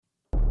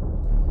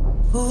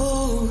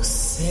Oh,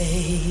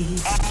 say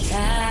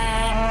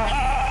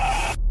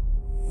that.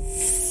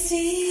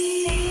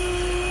 See.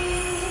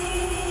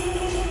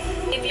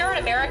 If you're an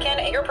American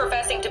and you're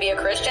professing to be a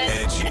Christian,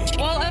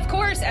 well, of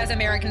course, as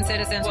American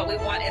citizens, what we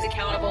want is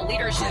accountable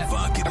leadership.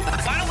 Why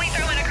don't we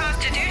throw in a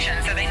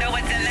constitution so they know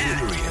what's in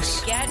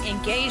that? Get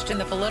engaged in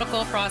the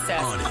political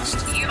process.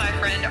 Honest. You, my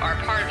friend, are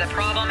part of the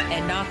problem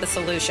and not the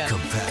solution.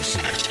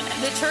 Compassionate.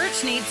 The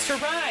church needs to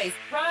rise.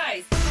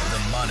 Rise. The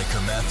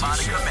Monica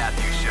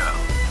Matthews Show.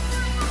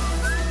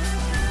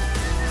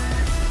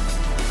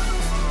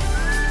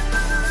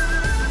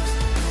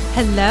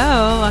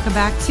 Hello, welcome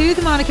back to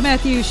the Monica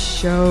Matthews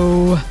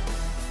Show.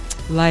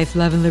 Life,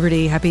 love, and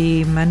liberty.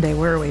 Happy Monday.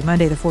 Where are we?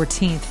 Monday the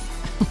 14th.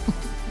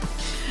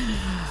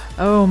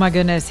 Oh my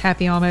goodness.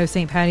 Happy almost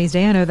St. Patty's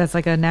Day. I know that's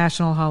like a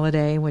national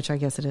holiday, which I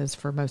guess it is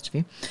for most of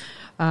you.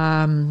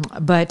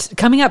 But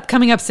coming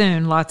up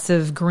soon. Lots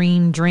of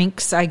green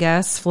drinks, I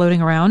guess,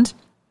 floating around.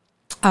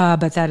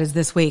 But that is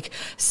this week.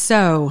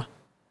 So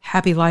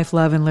happy Life,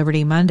 Love, and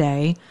Liberty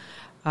Monday.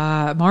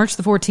 March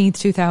the 14th,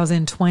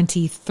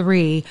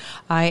 2023.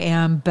 I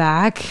am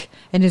back,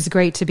 and it's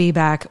great to be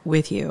back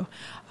with you.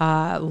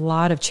 A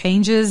lot of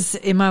changes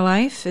in my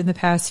life in the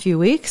past few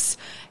weeks.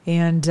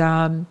 And,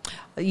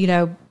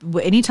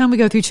 anytime we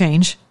go through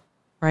change,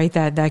 right,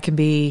 that can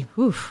be,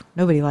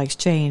 nobody likes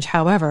change.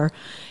 However,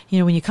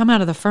 when you come out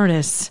of the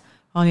furnace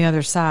on the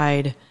other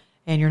side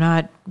and you're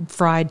not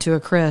fried to a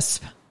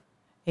crisp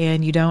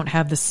and you don't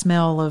have the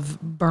smell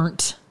of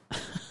burnt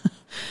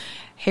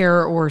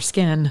hair or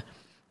skin,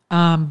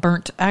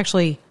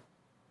 actually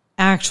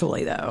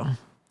though,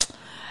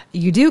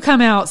 you do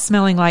come out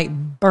smelling like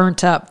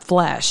burnt up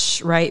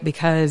flesh, right?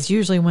 Because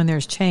usually when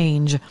there's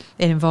change, it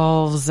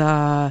involves,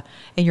 and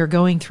you're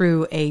going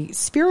through a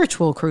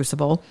spiritual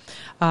crucible,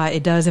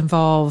 it does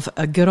involve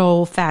a good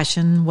old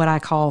fashioned, what I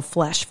call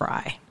flesh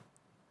fry,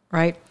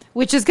 right?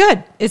 Which is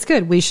good. It's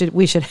good. We should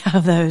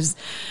have those,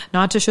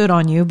 not to should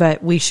on you,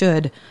 but we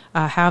should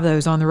have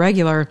those on the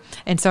regular.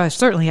 And so I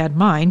certainly had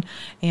mine,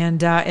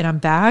 and I'm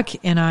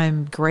back, and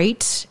I'm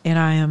great, and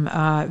I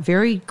am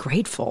very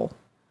grateful.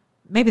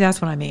 Maybe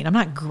that's what I mean. I'm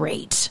not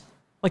great.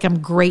 Like, I'm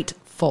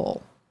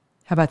grateful.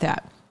 How about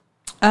that?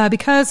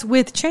 Because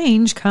with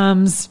change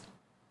comes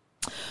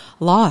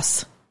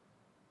loss.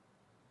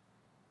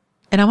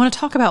 And I want to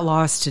talk about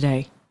loss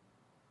today.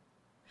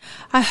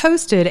 I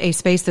hosted a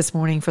space this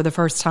morning for the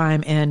first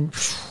time in,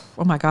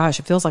 oh my gosh,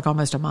 it feels like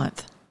almost a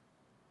month.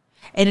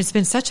 And it's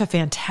been such a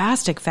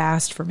fantastic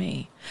fast for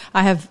me.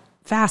 I have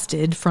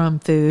fasted from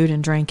food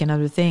and drink and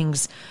other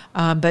things.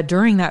 But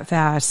during that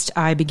fast,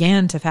 I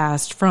began to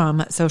fast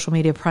from social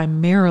media,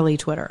 primarily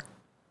Twitter.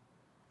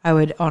 I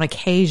would, on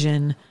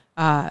occasion,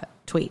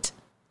 tweet.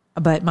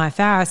 But my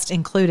fast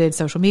included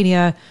social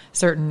media,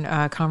 certain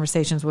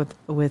conversations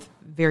with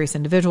various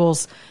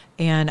individuals,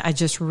 and I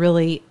just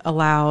really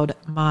allowed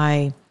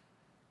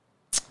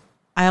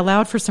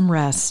for some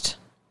rest,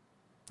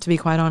 to be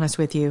quite honest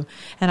with you.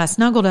 And I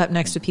snuggled up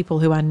next to people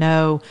who I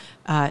know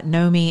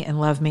me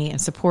and love me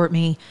and support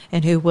me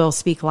and who will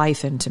speak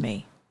life into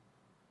me.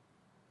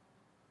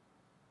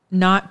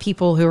 Not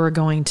people who are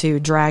going to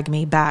drag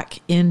me back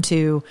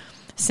into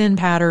sin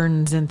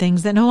patterns and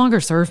things that no longer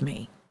serve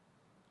me,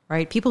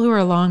 right? People who are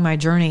along my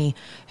journey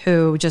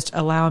who just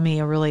allow me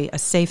a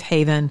safe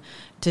haven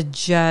to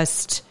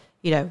just,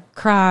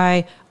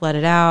 cry, let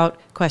it out,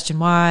 question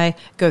why,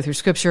 go through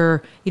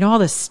scripture, all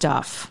this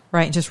stuff,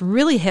 right? And just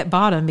really hit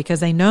bottom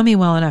because they know me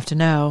well enough to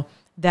know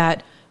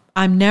that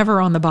I'm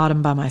never on the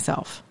bottom by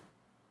myself.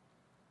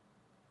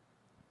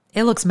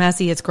 It looks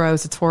messy. It's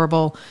gross. It's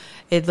horrible.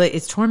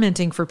 It's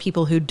tormenting for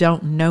people who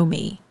don't know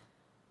me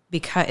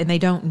and they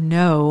don't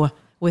know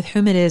with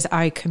whom it is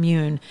I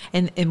commune.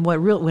 And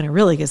when it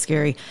really gets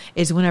scary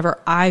is whenever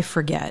I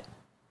forget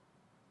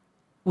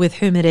with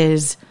whom it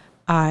is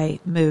I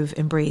move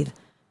and breathe,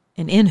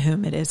 and in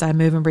whom it is I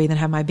move and breathe and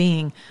have my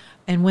being.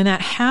 And when that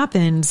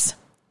happens,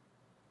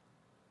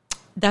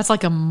 that's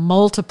like a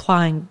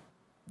multiplying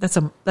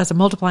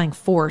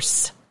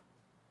force,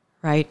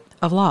 right,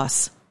 of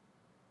loss.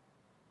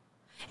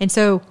 And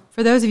so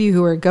for those of you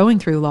who are going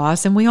through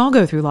loss, and we all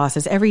go through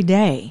losses every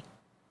day,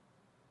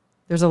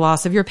 there's a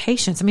loss of your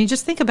patience. I mean,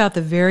 just think about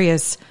the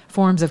various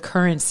forms of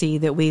currency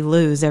that we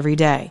lose every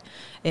day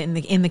in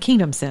the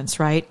kingdom sense,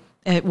 right?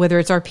 Whether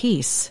it's our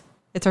peace,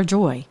 it's our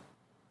joy,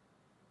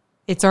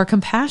 it's our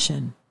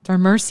compassion, it's our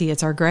mercy,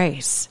 it's our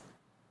grace.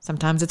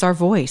 Sometimes it's our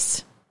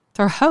voice, it's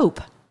our hope,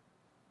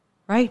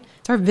 right?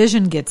 It's our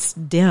vision gets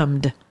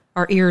dimmed,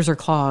 our ears are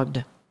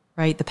clogged,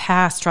 right? The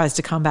past tries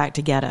to come back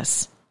to get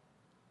us.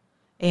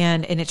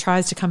 And it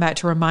tries to come back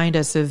to remind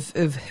us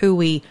of who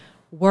we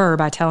were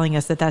by telling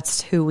us that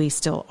that's who we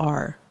still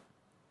are.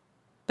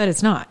 But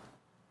it's not.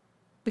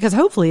 Because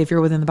hopefully if you're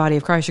within the body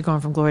of Christ, you're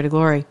going from glory to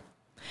glory.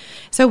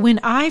 So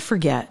when I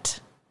forget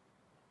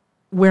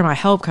where my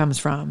help comes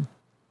from,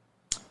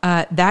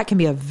 that can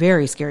be a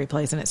very scary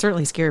place. And it's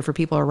certainly scary for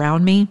people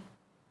around me.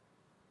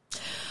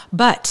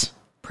 But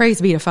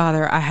praise be to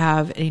Father, I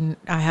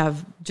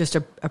have just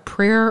a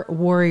prayer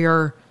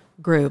warrior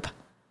group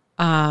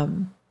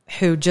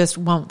who just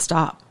won't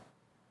stop.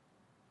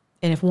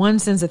 And if one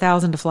sends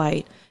 1,000 to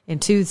flight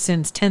and two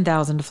sends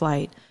 10,000 to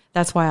flight,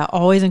 that's why I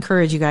always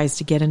encourage you guys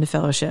to get into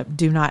fellowship.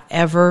 Do not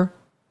ever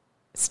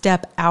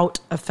step out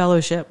of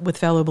fellowship with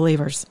fellow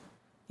believers.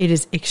 It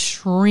is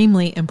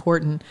extremely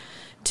important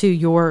to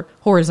your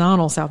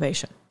horizontal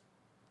salvation.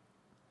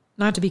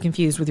 Not to be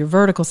confused with your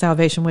vertical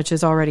salvation, which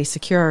is already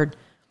secured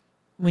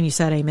when you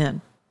said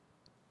amen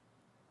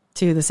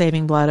to the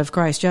saving blood of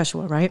Christ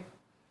Joshua, right?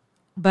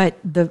 But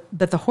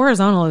the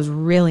horizontal is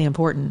really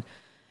important,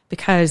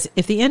 because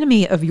if the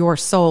enemy of your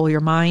soul, your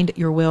mind,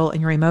 your will,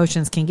 and your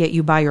emotions can get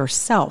you by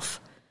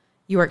yourself,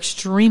 you are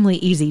extremely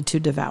easy to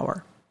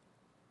devour.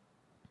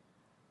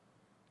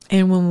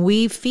 And when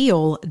we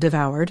feel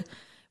devoured,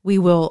 we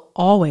will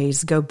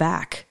always go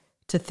back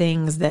to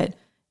things that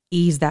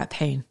ease that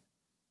pain.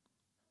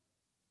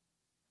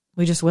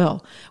 We just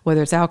will.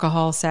 Whether it's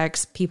alcohol,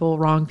 sex, people,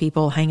 wrong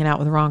people, hanging out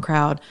with the wrong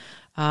crowd,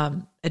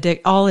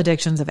 all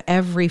addictions of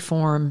every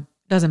form,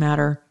 doesn't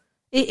matter.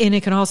 And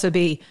it can also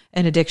be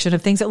an addiction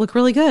of things that look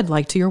really good,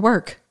 like to your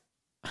work.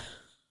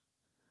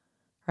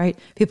 Right?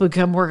 People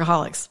become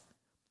workaholics.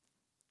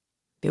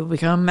 People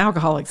become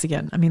alcoholics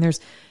again. I mean, there's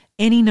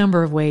any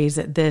number of ways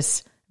that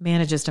this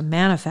manages to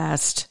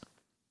manifest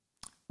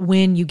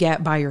when you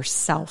get by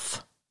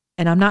yourself.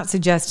 And I'm not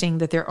suggesting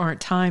that there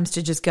aren't times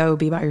to just go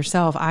be by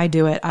yourself. I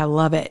do it. I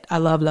love it. I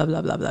love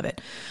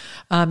it.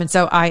 And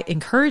so I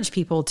encourage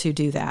people to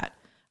do that.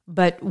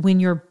 But when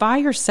you're by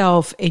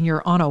yourself and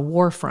you're on a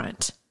war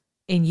front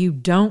and you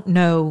don't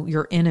know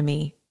your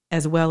enemy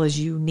as well as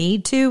you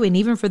need to, and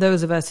even for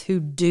those of us who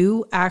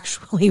do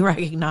actually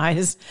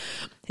recognize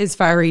his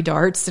fiery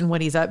darts and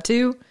what he's up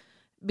to,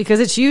 because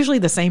it's usually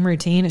the same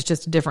routine, it's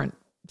just a different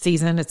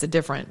season, it's a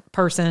different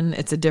person,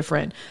 it's a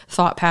different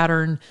thought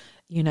pattern,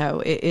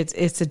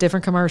 it's a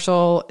different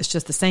commercial, it's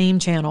just the same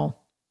channel.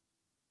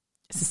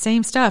 It's the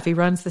same stuff. He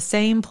runs the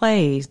same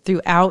plays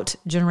throughout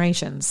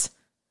generations.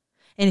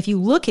 And if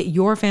you look at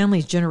your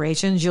family's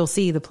generations, you'll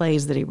see the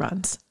plays that he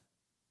runs.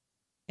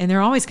 And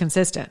they're always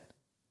consistent.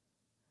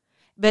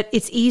 But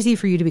it's easy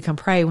for you to become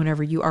prey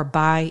whenever you are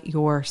by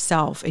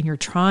yourself and you're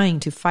trying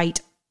to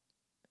fight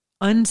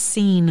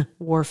unseen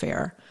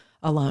warfare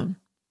alone.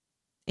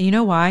 And you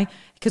know why?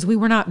 Because we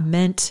were not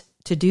meant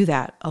to do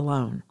that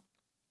alone.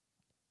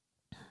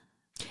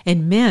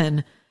 And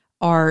men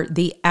are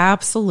the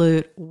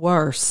absolute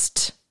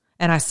worst,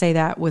 and I say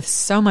that with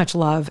so much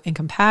love and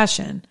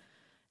compassion,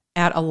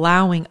 at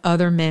allowing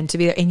other men to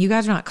be there. And you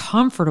guys are not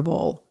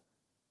comfortable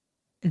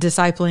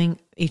discipling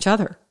each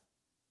other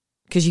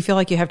because you feel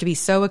like you have to be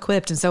so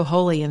equipped and so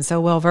holy and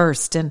so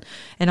well-versed. And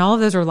all of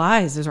those are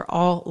lies. Those are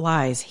all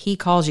lies. He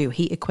calls you.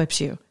 He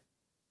equips you.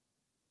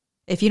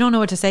 If you don't know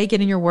what to say, get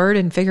in your word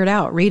and figure it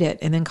out. Read it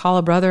and then call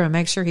a brother and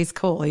make sure he's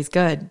cool. He's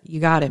good. You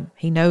got him.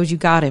 He knows you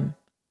got him.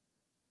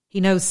 He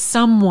knows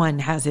someone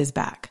has his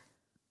back.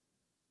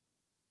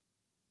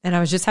 And I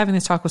was just having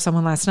this talk with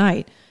someone last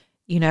night.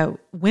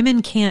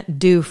 Women can't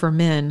do for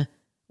men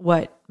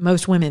what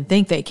most women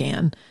think they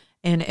can,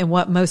 and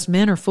what most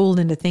men are fooled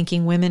into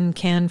thinking women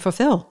can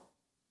fulfill.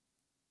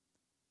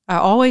 I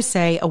always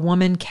say a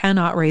woman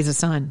cannot raise a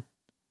son.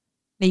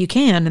 Now you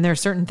can, and there are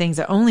certain things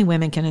that only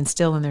women can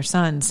instill in their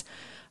sons,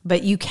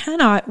 but you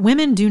cannot,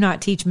 women do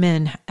not teach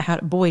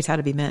boys how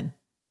to be men.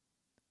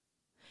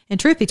 And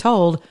truth be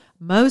told,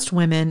 most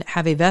women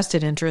have a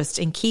vested interest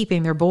in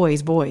keeping their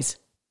boys boys.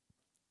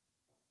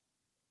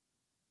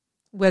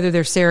 Whether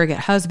they're surrogate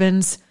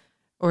husbands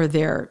or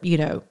they're,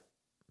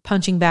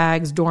 punching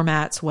bags,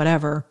 doormats,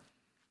 whatever.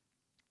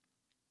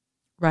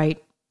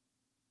 Right?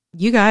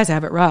 You guys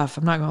have it rough.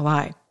 I'm not going to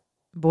lie.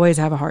 Boys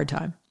have a hard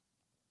time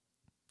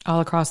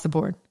all across the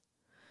board.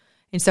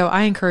 And so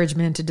I encourage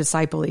men to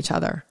disciple each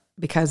other,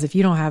 because if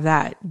you don't have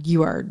that,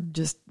 you are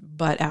just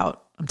butt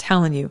out. I'm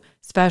telling you,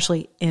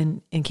 especially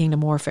in kingdom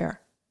warfare.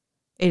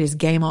 It is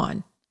game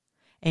on.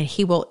 And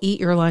he will eat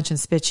your lunch and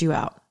spit you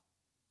out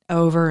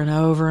over and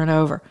over and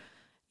over.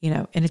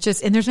 And it's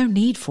just, and there's no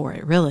need for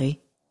it, really.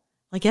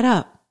 Like, get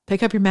up,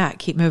 pick up your mat,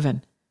 keep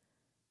moving.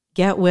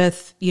 Get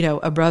with,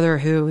 a brother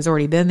who has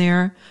already been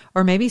there,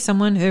 or maybe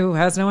someone who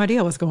has no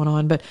idea what's going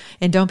on,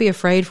 and don't be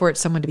afraid for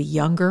someone to be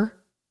younger.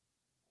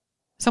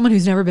 Someone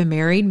who's never been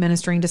married,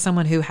 ministering to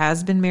someone who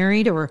has been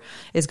married or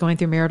is going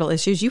through marital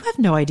issues. You have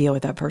no idea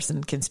what that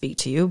person can speak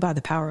to you by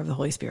the power of the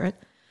Holy Spirit.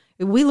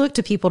 We look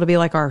to people to be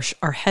like our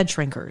head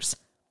shrinkers,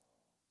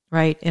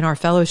 right? In our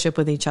fellowship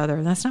with each other.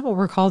 And that's not what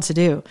we're called to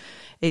do.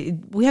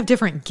 We have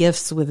different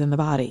gifts within the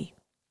body.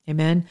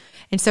 Amen.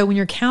 And so when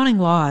you're counting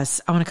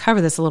loss, I want to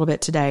cover this a little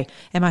bit today.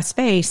 In my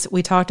space,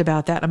 we talked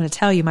about that. I'm going to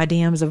tell you my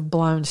DMs have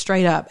blown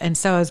straight up. And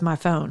so has my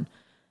phone,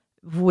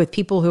 with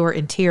people who are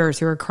in tears,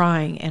 who are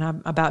crying. And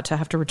I'm about to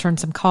have to return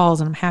some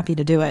calls, and I'm happy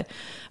to do it.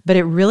 But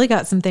it really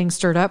got some things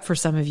stirred up for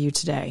some of you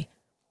today.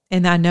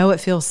 And I know it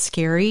feels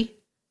scary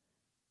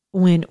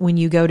when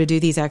you go to do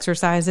these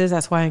exercises.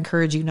 That's why I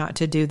encourage you not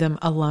to do them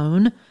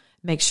alone.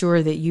 Make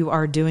sure that you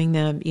are doing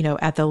them,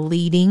 at the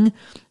leading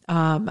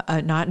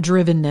not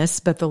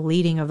drivenness, but the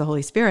leading of the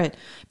Holy Spirit.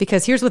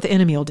 Because here's what the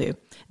enemy will do.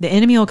 The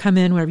enemy will come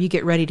in whenever you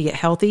get ready to get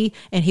healthy,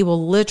 and he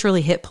will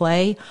literally hit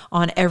play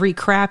on every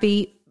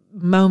crappy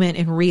moment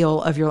and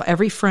reel of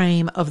every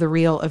frame of the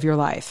reel of your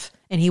life.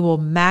 And he will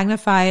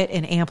magnify it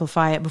and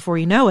amplify it. Before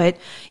you know it,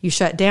 you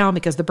shut down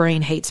because the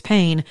brain hates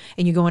pain,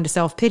 and you go into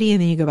self-pity,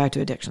 and then you go back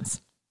to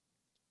addictions.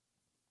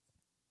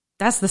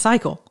 That's the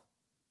cycle.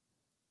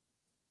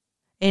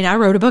 And I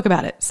wrote a book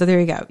about it. So there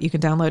you go. You can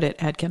download it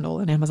at Kindle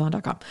and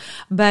Amazon.com.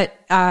 But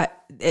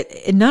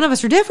none of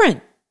us are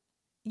different.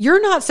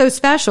 You're not so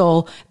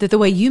special that the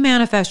way you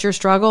manifest your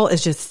struggle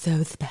is just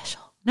so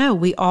special. No,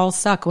 we all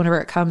suck whenever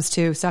it comes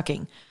to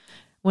sucking.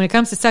 When it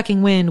comes to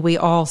sucking wind, we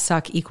all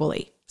suck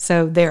equally.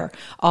 So there,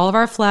 all of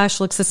our flesh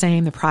looks the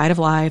same. The pride of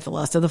life, the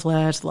lust of the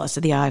flesh, the lust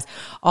of the eyes,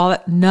 all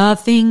that.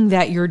 Nothing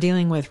that you're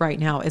dealing with right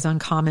now is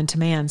uncommon to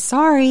man.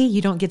 Sorry,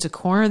 you don't get to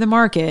corner the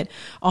market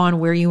on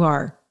where you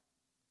are.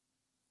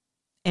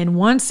 And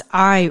once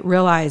I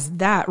realized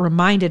that,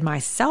 reminded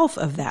myself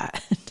of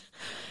that,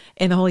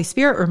 and the Holy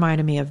Spirit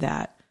reminded me of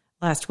that,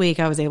 last week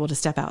I was able to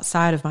step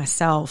outside of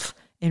myself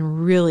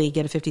and really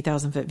get a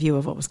 50,000 foot view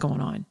of what was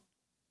going on.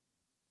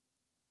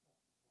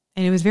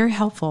 And it was very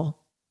helpful,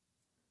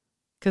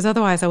 because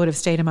otherwise I would have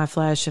stayed in my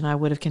flesh and I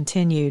would have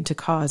continued to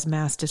cause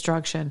mass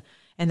destruction.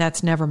 And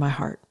that's never my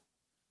heart.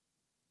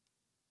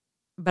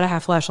 But I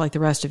have flesh like the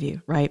rest of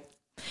you, right?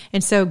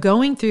 And so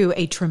going through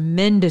a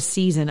tremendous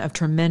season of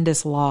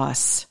tremendous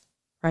loss,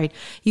 right?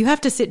 You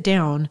have to sit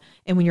down,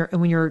 and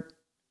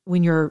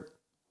when you're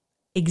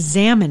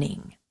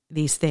examining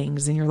these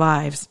things in your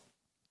lives,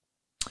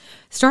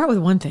 start with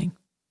one thing,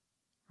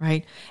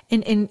 right?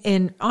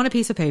 And on a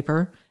piece of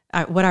paper,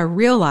 what I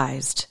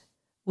realized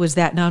was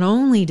that not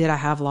only did I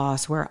have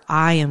loss where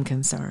I am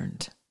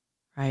concerned,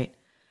 right?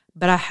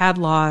 But I had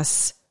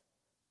loss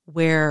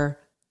where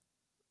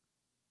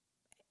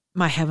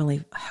my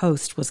heavenly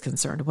host was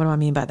concerned. What do I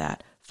mean by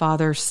that?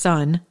 Father,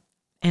 Son,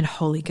 and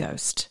Holy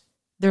Ghost.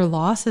 Their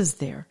loss is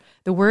there.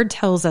 The word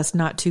tells us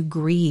not to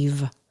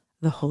grieve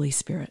the Holy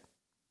Spirit.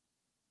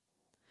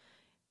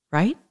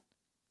 Right?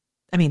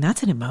 I mean,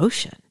 that's an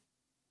emotion.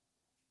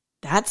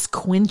 That's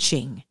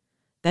quenching.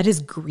 That is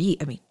grief.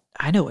 I mean,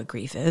 I know what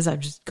grief is.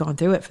 I've just gone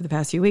through it for the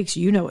past few weeks.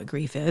 You know what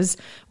grief is.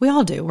 We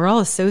all do. We're all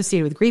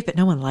associated with grief, but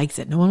no one likes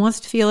it. No one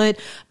wants to feel it.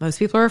 Most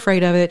people are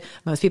afraid of it.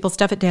 Most people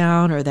stuff it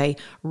down, or they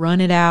run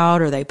it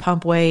out, or they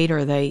pump weight,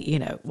 or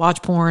they,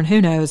 watch porn.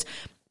 Who knows?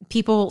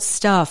 People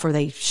stuff, or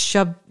they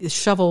shovel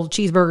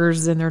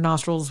cheeseburgers in their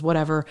nostrils,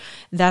 whatever.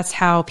 That's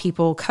how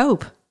people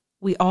cope.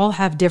 We all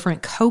have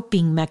different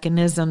coping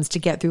mechanisms to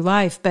get through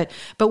life, but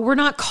we're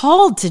not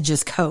called to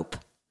just cope.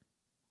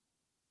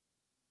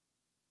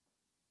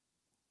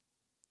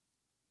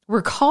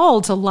 We're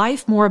called to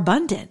life more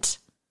abundant.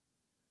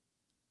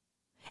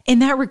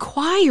 And that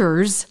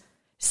requires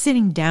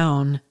sitting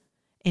down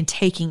and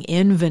taking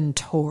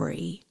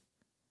inventory.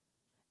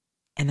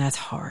 And that's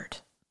hard.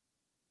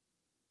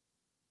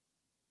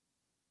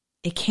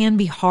 It can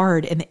be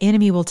hard, and the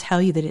enemy will tell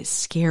you that it's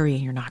scary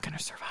and you're not going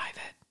to survive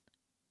it.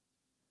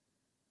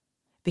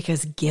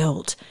 Because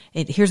guilt,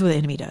 here's what the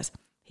enemy does.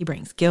 He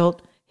brings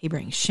guilt, he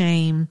brings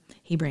shame,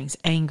 he brings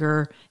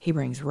anger, he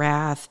brings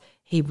wrath,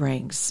 he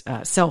brings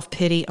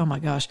self-pity. Oh my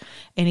gosh.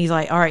 And he's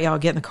like, all right, y'all,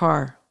 get in the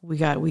car. We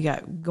got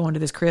going to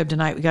this crib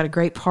tonight. We got a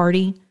great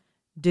party.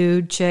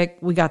 Dude, chick,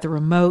 we got the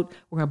remote.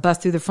 We're going to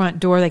bust through the front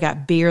door. They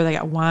got beer. They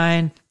got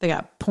wine. They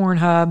got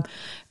Pornhub.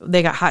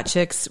 They got hot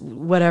chicks,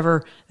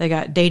 whatever. They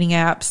got dating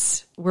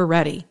apps. We're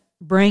ready.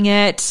 Bring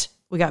it.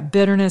 We got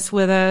bitterness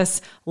with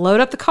us. Load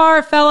up the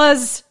car,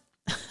 fellas.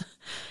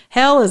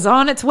 Hell is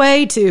on its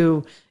way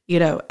to,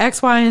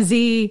 X, Y, and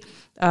Z,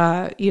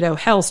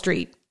 Hell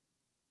Street.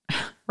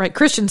 Right,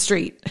 Christian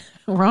Street.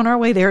 We're on our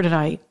way there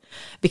tonight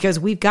because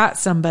we've got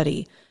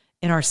somebody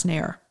in our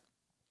snare.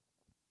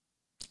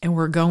 And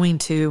we're going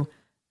to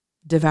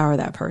devour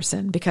that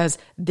person because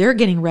they're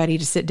getting ready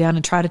to sit down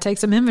and try to take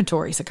some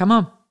inventory. So come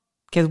on,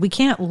 because we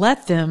can't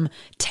let them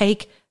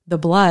take the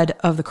blood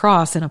of the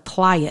cross and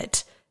apply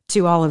it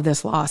to all of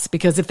this loss.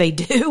 Because if they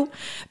do,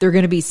 they're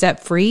going to be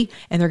set free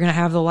and they're going to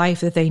have the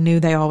life that they knew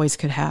they always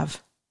could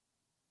have.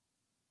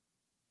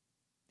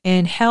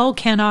 And hell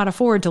cannot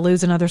afford to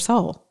lose another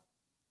soul.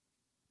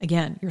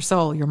 Again, your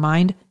soul, your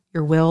mind,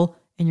 your will,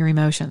 and your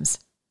emotions.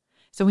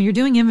 So when you're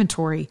doing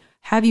inventory,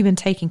 have you been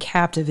taken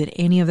captive in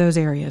any of those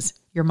areas?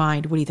 Your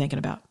mind, what are you thinking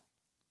about?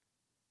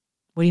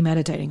 What are you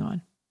meditating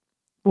on?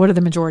 What are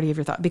the majority of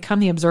your thoughts? Become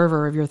the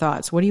observer of your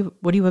thoughts. What do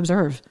you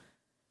observe?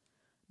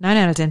 9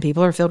 out of 10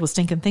 people are filled with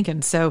stinking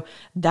thinking. So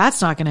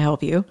that's not going to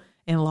help you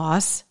in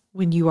loss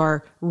when you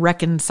are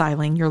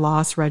reconciling your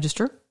loss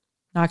register.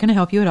 Not going to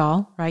help you at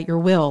all, right? Your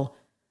will.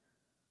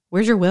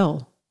 Where's your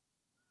will?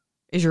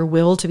 Is your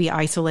will to be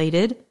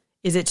isolated?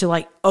 Is it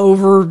to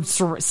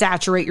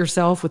oversaturate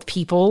yourself with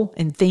people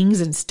and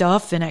things and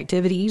stuff and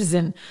activities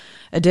and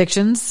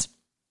addictions?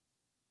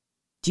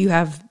 Do you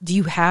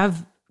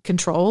have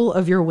control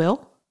of your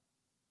will?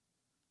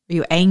 Are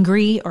you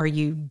angry? Are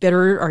you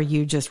bitter? Are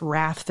you just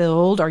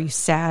wrath-filled? Are you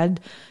sad,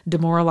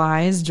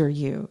 demoralized? Are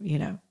you,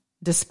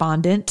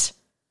 despondent,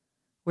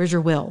 where's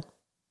your will?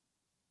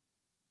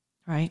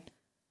 Right?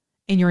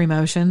 In your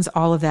emotions,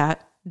 all of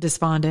that,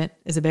 despondent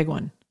is a big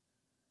one.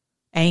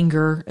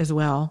 Anger as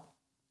well.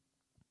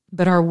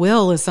 But our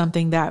will is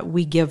something that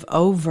we give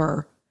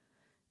over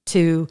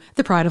to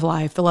the pride of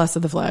life, the lust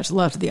of the flesh, the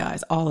lust of the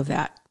eyes, all of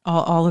that.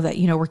 All of that.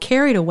 We're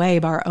carried away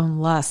by our own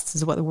lusts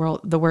is what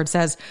the word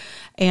says.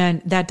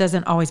 And that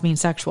doesn't always mean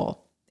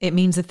sexual. It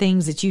means the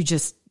things that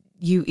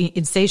you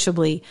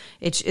insatiably,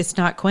 it's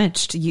not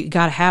quenched. You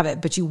got to have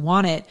it, but you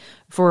want it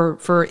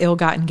for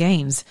ill-gotten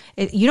gains.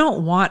 You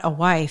don't want a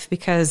wife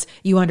because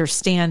you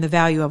understand the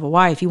value of a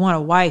wife. You want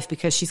a wife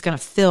because she's going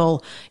to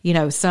fill,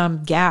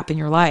 some gap in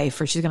your life,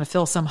 or she's going to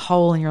fill some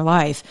hole in your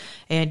life.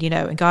 And,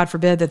 and God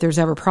forbid that there's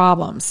ever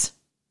problems,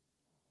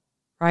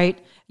 right?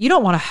 You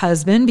don't want a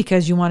husband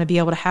because you want to be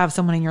able to have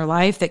someone in your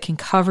life that can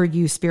cover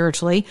you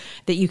spiritually,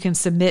 that you can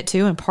submit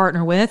to and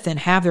partner with and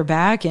have their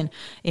back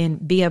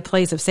and be a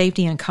place of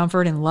safety and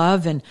comfort and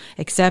love and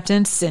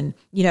acceptance and,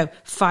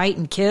 fight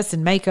and kiss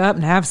and make up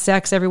and have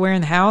sex everywhere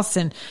in the house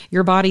and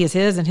your body is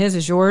his and his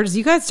is yours.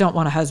 You guys don't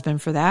want a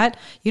husband for that.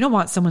 You don't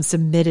want someone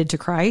submitted to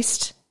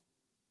Christ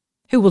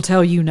who will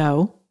tell you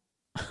no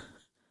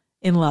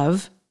in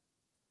love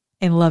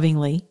and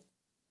lovingly,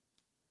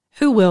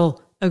 who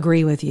will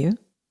agree with you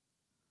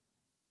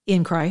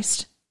in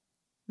Christ.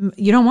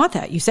 You don't want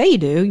that. You say you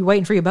do. You're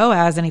waiting for your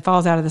Boaz and he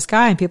falls out of the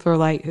sky and people are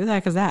like, who the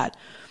heck is that?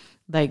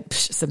 Like,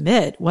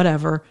 submit,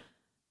 whatever.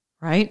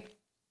 Right?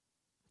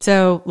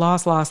 So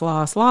loss.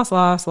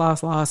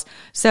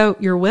 So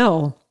your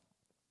will,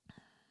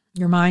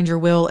 your mind, your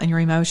will, and your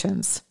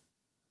emotions.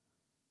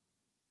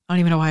 I don't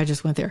even know why I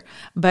just went there.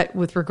 But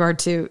with regard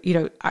to,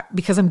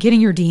 because I'm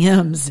getting your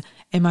DMs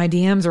and my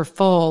DMs are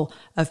full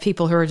of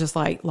people who are just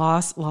like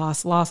loss. And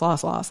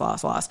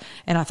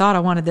I thought I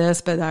wanted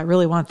this, but I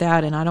really want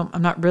that. And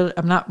I'm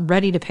not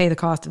ready to pay the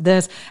cost of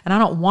this. And I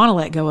don't want to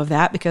let go of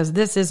that because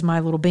this is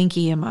my little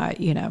binky and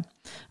my,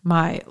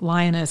 my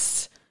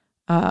Linus,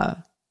 what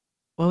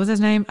was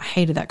his name? I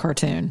hated that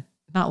cartoon.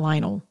 Not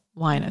Lionel,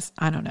 Linus.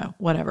 I don't know.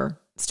 Whatever.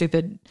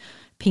 Stupid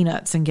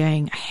Peanuts and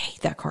Gang. I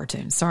hate that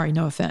cartoon. Sorry,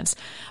 no offense.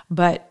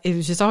 But it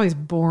was just always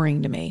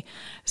boring to me.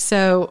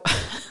 So,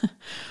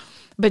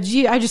 but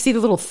I just see the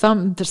little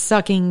the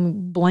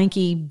sucking,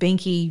 blanky,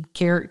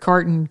 binky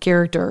carton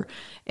character.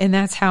 And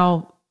that's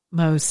how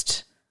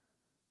most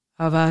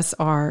of us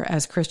are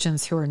as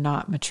Christians who are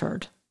not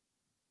matured.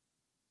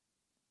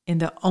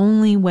 And the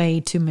only way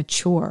to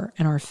mature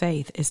in our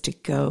faith is to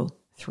go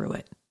through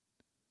it.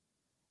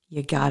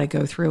 You got to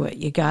go through it.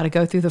 You got to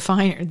go through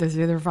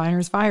the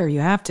refiner's fire. You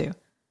have to.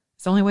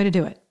 It's the only way to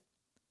do it.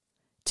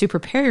 To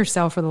prepare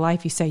yourself for the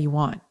life you say you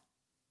want.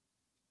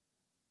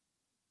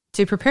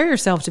 To prepare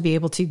yourself to be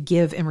able to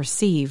give and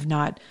receive,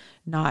 not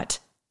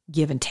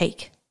give and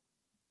take.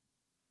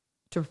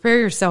 To prepare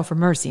yourself for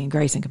mercy and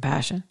grace and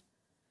compassion,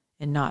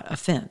 and not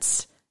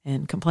offense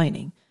and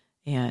complaining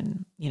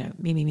and,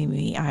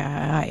 me,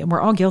 I. And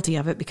we're all guilty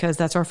of it because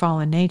that's our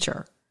fallen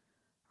nature,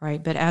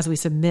 right? But as we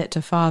submit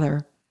to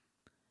Father,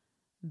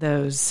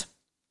 those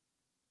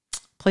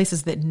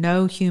places that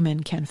no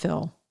human can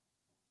fill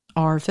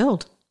are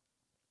filled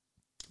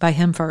by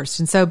Him first.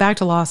 And so back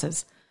to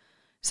losses.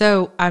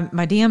 So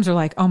my DMs are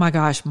like, oh my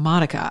gosh,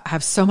 Monica, I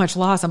have so much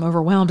loss. I'm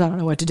overwhelmed. I don't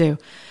know what to do.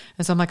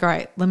 And so I'm like, all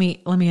right, let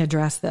me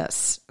address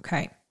this.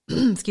 Okay.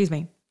 Excuse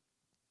me.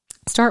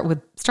 Start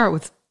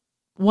with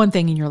one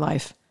thing in your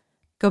life.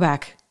 Go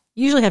back.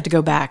 You usually have to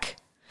go back.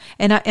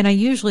 And I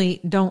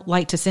usually don't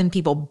like to send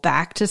people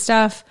back to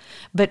stuff,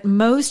 but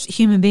most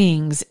human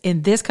beings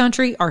in this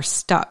country are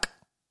stuck.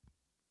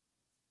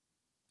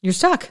 You're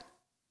stuck.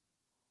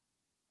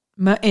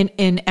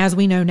 And as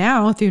we know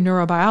now through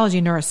neurobiology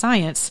and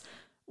neuroscience,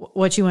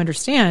 what you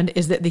understand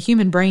is that the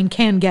human brain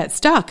can get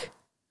stuck.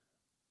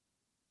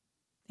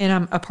 And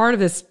I'm a part of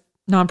this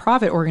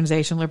nonprofit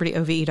organization,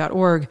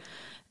 libertyove.org,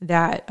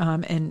 that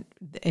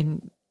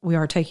and we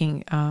are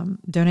taking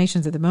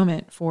donations at the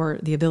moment for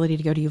the ability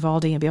to go to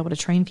Uvalde and be able to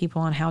train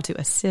people on how to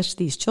assist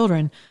these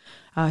children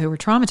who were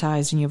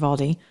traumatized in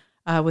Uvalde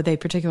with a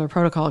particular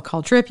protocol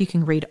called TRIP. You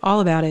can read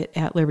all about it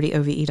at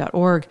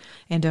libertyove.org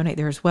and donate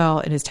there as well.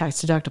 It is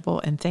tax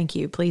deductible. And thank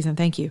you, please, and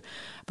thank you.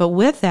 But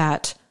with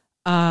that,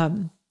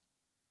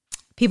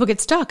 people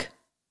get stuck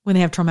when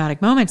they have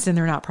traumatic moments and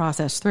they're not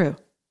processed through.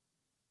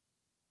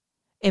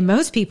 And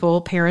most people,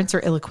 parents,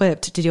 are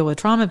ill-equipped to deal with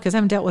trauma because they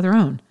haven't dealt with their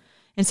own.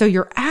 And so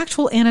your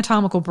actual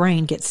anatomical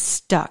brain gets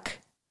stuck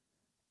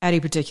at a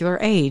particular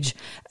age.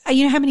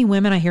 You know how many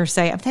women I hear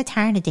say, I'm so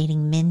tired of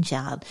dating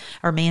man-child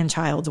or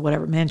man-childs or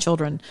whatever,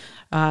 man-children.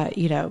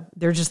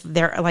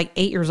 They're like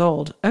 8 years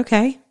old.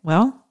 Okay,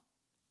 well,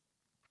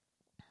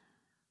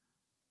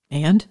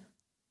 and?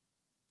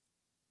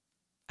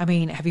 I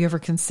mean, have you ever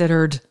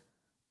considered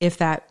if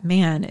that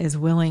man is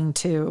willing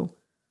to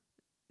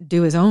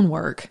do his own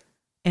work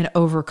and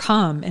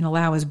overcome and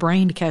allow his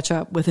brain to catch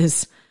up with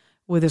his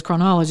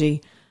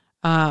chronology?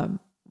 Have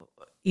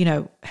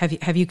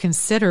you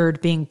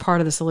considered being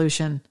part of the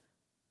solution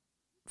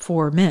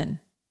for men,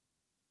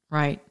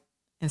 right?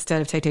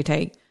 Instead of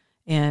take,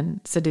 and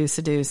seduce,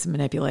 and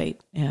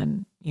manipulate,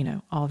 and,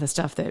 all the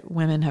stuff that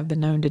women have been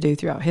known to do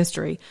throughout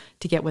history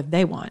to get what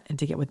they want and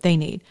to get what they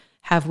need.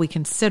 Have we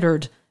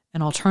considered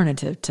an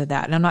alternative to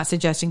that? And I'm not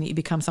suggesting that you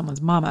become someone's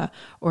mama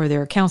or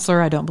their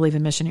counselor. I don't believe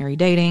in missionary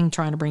dating,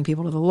 trying to bring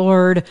people to the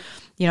Lord.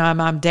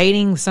 I'm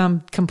dating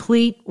some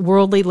complete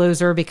worldly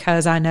loser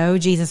because I know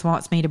Jesus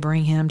wants me to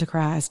bring him to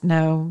Christ.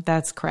 No,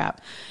 that's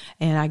crap.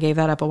 And I gave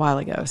that up a while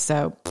ago.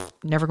 So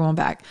never going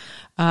back.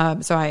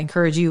 So I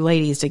encourage you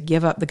ladies to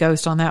give up the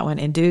ghost on that one,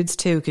 and dudes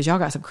too, because y'all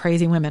got some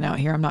crazy women out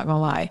here. I'm not going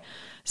to lie.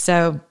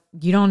 So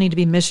you don't need to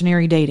be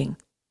missionary dating.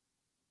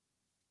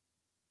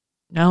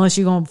 Not unless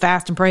you're going to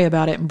fast and pray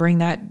about it and bring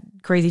that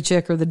crazy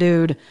chick or the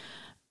dude,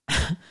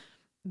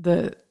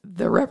 the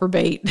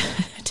reprobate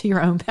to your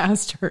own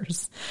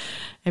pastors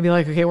and be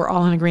like, okay, we're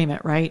all in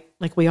agreement, right?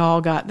 Like we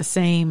all got the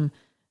same,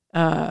 we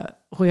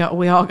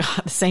all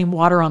got the same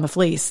water on the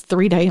fleece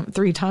 3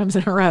 times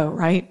in a row,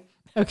 right?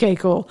 Okay,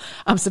 cool.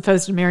 I'm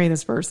supposed to marry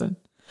this person,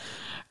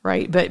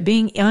 right? But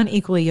being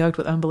unequally yoked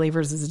with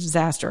unbelievers is a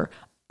disaster.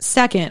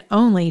 Second,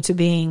 only to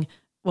being,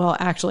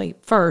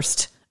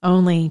 first,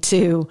 only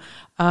to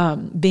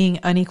being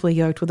unequally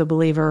yoked with a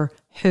believer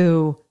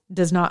who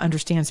does not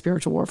understand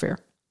spiritual warfare.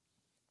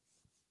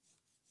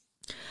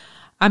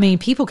 I mean,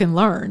 people can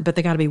learn, but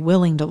they got to be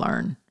willing to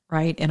learn,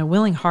 right? And a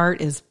willing heart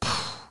is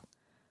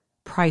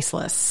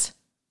priceless.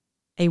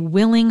 A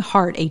willing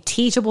heart, a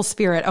teachable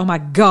spirit. Oh my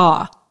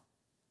God.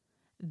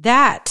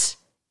 That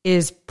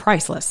is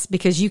priceless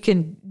because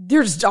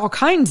there's all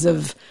kinds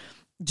of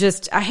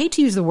I hate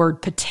to use the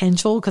word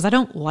potential because I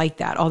don't like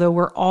that. Although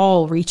we're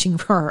all reaching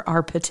for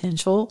our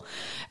potential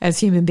as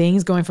human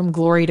beings, going from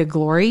glory to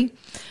glory.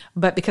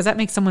 But because that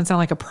makes someone sound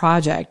like a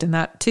project, and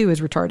that too is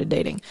retarded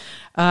dating.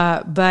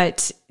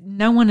 But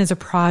no one is a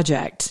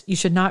project. You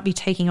should not be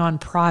taking on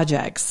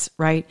projects,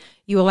 right?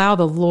 You allow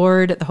the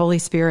Lord, the Holy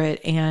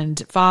Spirit,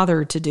 and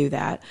Father to do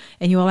that.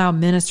 And you allow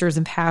ministers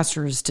and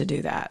pastors to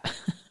do that.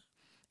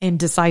 And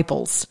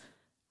disciples,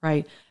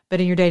 right? But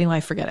in your dating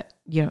life, forget it.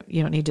 You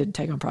don't need to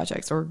take on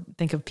projects or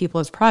think of people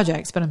as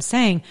projects. But I'm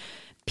saying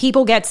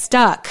people get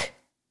stuck.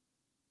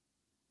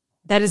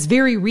 That is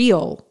very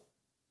real.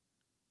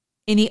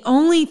 And the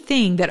only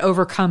thing that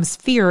overcomes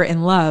fear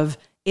and love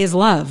is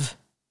love.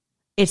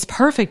 It's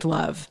perfect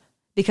love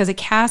because it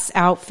casts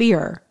out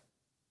fear.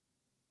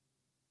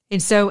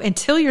 And so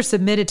until you're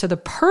submitted to the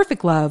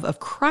perfect love of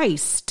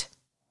Christ,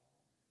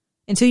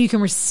 until you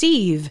can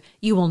receive,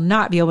 you will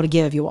not be able to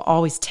give. You will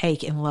always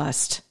take in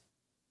lust.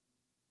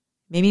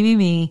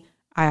 Me.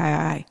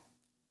 I.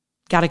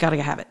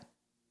 Gotta have it.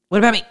 What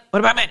about me? What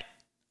about me?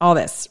 All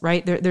this,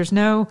 right? There's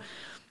no,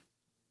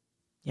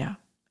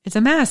 it's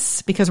a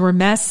mess because we're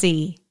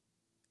messy.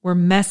 We're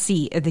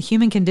messy. The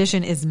human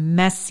condition is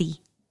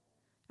messy.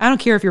 I don't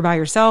care if you're by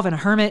yourself in a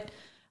hermit,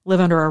 live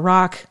under a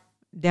rock,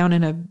 down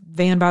in a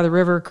van by the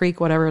river, creek,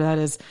 whatever that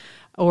is.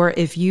 Or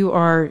if you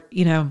are,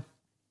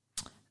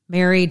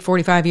 married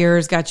 45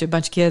 years, got you a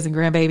bunch of kids and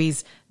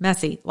grandbabies,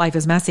 messy. Life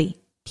is messy.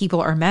 People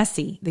are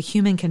messy. The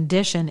human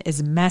condition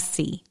is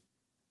messy,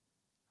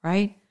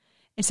 right?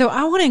 And so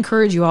I want to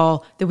encourage you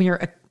all that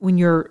when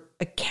you're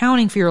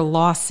accounting for your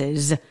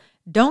losses,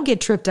 don't get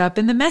tripped up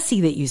in the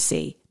messy that you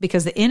see,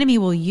 because the enemy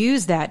will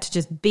use that to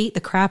just beat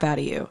the crap out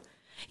of you.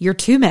 You're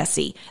too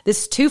messy.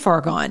 This is too far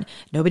gone.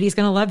 Nobody's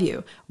going to love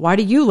you. Why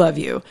do you love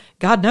you?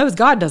 God knows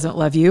God doesn't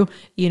love you.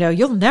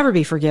 You'll never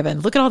be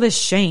forgiven. Look at all this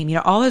shame.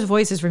 All those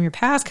voices from your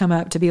past come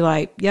up to be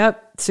like,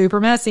 yep, super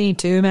messy,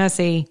 too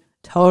messy,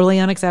 totally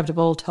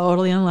unacceptable,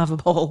 totally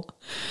unlovable.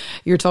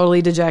 You're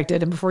totally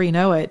dejected. And before you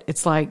know it,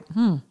 it's like,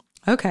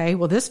 okay,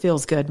 well, this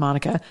feels good,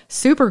 Monica.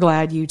 Super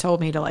glad you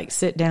told me to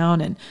sit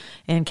down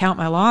and count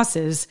my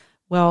losses.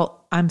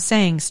 Well, I'm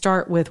saying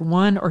start with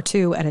 1 or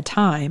 2 at a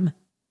time.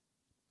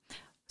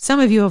 Some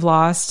of you have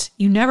lost.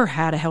 You never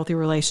had a healthy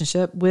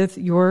relationship with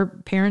your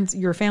parents,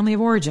 your family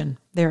of origin.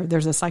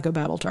 There's a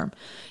psychobabble term.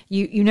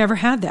 You never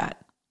had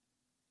that.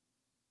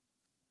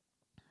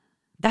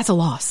 That's a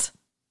loss.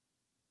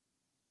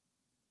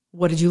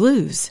 What did you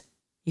lose?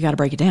 You got to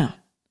break it down.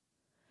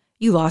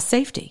 You lost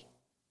safety.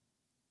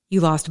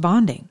 You lost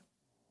bonding.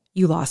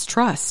 You lost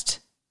trust.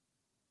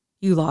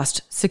 You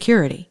lost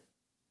security.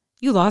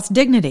 You lost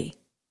dignity.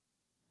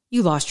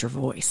 You lost your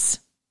voice.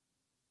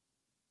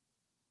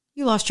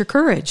 You lost your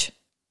courage.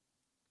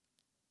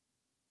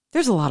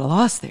 There's a lot of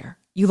loss there.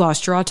 You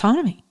lost your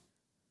autonomy.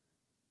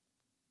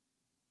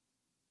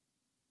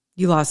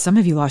 Some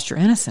of you lost your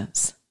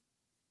innocence.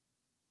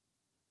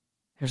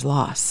 There's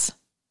loss.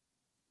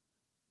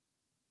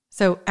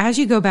 So as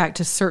you go back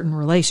to certain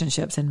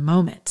relationships and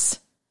moments,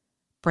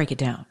 break it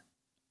down.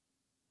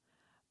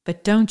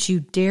 But don't you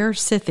dare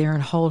sit there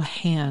and hold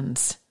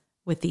hands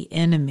with the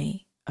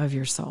enemy of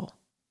your soul.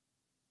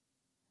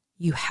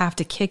 You have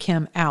to kick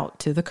him out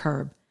to the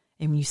curb.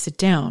 And when you sit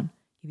down,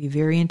 you be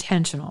very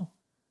intentional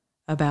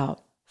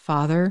about,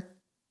 Father,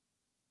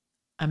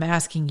 I'm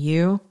asking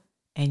you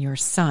and your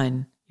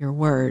Son, your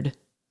Word,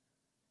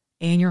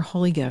 and your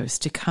Holy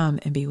Ghost to come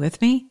and be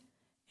with me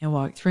and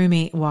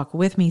walk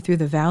with me through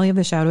the valley of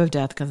the shadow of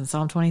death, because in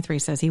Psalm 23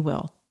 says he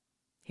will.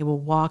 He will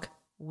walk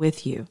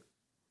with you.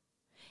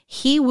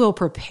 He will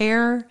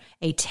prepare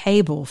a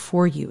table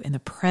for you in the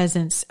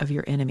presence of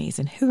your enemies.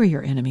 And who are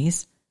your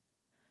enemies?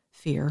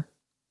 Fear,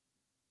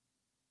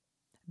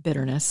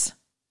 bitterness,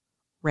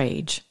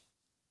 rage,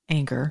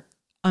 anger,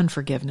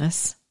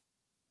 unforgiveness,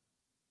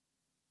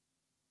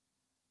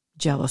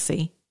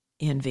 jealousy,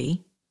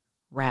 envy,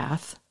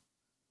 wrath,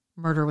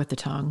 murder with the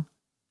tongue.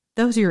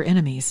 Those are your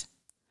enemies.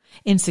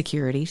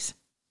 Insecurities,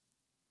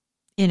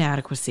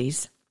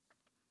 inadequacies,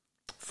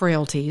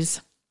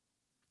 frailties.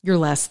 You're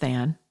less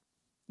than.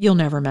 You'll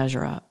never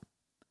measure up.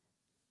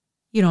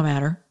 You don't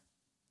matter.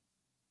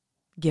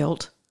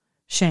 Guilt,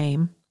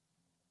 shame.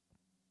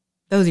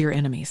 Those are your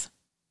enemies.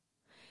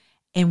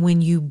 And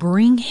when you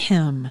bring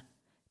him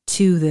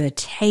to the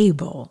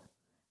table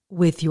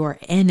with your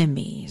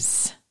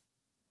enemies,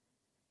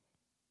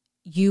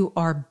 you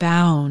are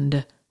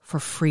bound for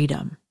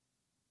freedom.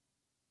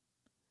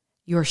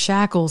 Your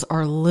shackles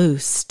are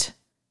loosed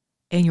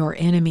and your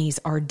enemies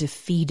are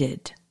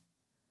defeated,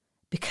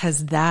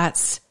 because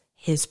that's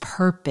his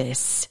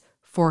purpose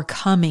for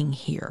coming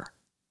here.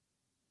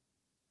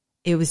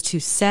 It was to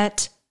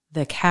set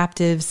the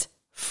captives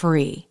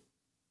free.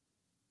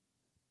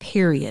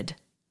 Period.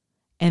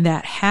 And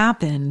that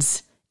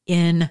happens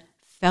in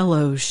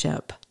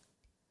fellowship.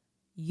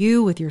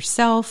 You with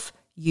yourself,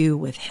 you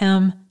with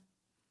him,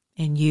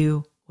 and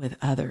you with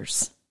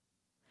others.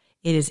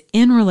 It is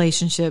in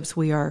relationships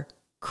we are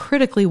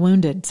critically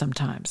wounded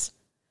sometimes,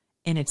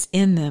 and it's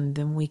in them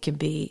then we can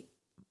be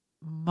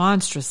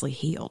monstrously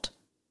healed.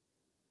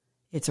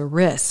 It's a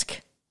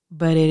risk,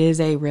 but it is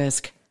a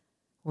risk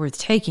worth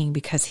taking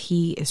because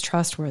he is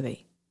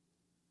trustworthy.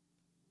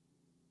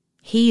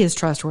 He is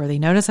trustworthy.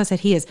 Notice I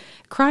said he is.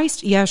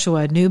 Christ,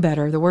 Yeshua, knew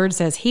better. The word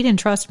says he didn't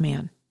trust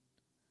man.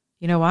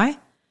 You know why?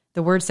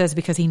 The word says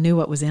because he knew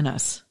what was in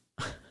us.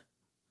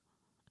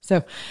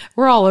 So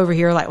we're all over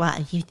here like,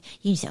 well, you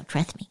don't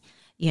trust me,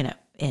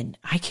 and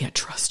I can't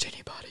trust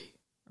anybody,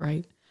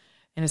 right?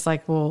 And it's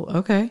like, well,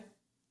 okay.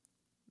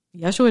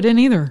 Yeshua didn't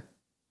either.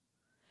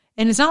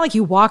 And it's not like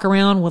you walk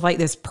around with like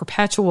this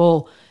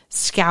perpetual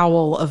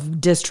scowl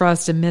of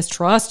distrust and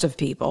mistrust of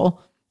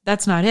people.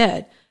 That's not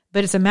it.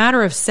 But it's a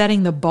matter of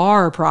setting the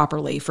bar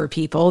properly for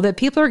people, that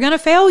people are going to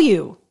fail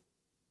you.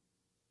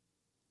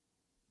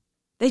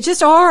 They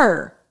just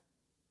are.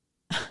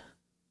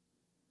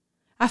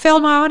 I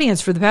failed my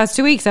audience for the past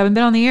 2 weeks. I haven't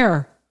been on the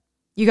air.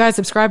 You guys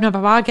subscribed to my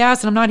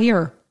podcast and I'm not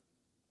here.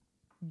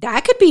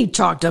 That could be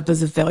chalked up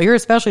as a failure,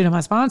 especially to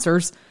my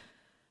sponsors.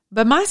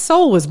 But my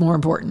soul was more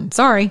important.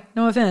 Sorry,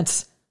 no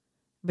offense.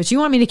 But you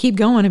want me to keep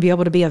going and be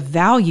able to be of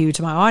value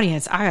to my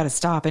audience, I got to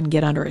stop and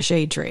get under a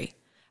shade tree.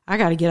 I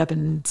got to get up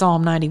in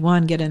Psalm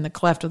 91, get in the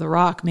cleft of the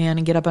rock, man,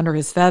 and get up under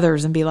his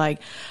feathers and be like,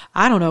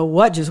 I don't know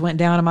what just went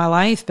down in my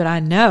life, but I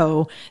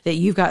know that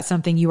you've got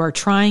something you are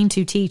trying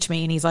to teach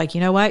me. And he's like,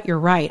 you know what? You're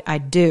right. I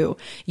do.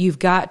 You've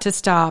got to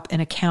stop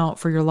and account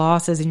for your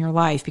losses in your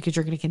life, because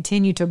you're going to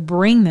continue to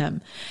bring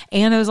them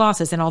and those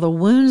losses and all the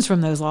wounds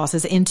from those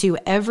losses into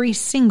every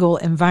single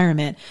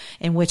environment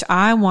in which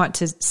I want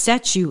to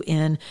set you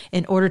in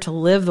order to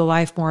live the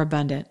life more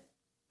abundant.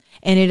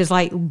 And it is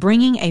like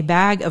bringing a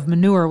bag of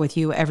manure with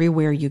you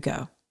everywhere you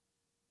go.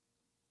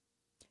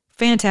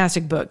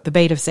 Fantastic book, The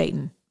Bait of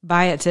Satan.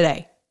 Buy it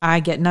today. I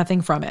get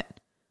nothing from it.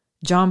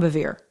 John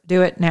Bevere.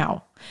 Do it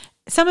now.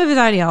 Some of his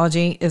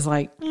ideology is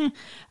like,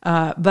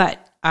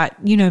 but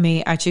you know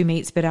me, I chew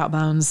meat, spit out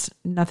bones.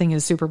 Nothing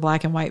is super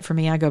black and white for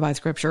me. I go by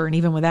scripture. And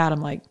even with that,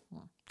 I'm like,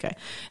 okay,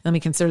 let me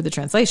consider the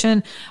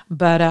translation.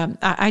 But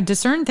I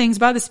discern things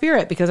by the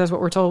Spirit, because that's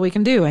what we're told we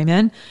can do.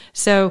 Amen.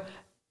 So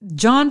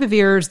John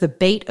Bevere's The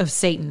Bait of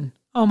Satan.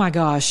 Oh my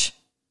gosh.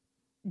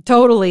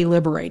 Totally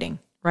liberating,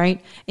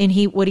 right? And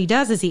what he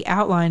does is he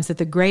outlines that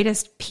the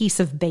greatest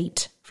piece of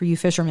bait for you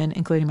fishermen,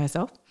 including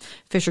myself,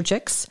 fisher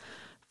chicks,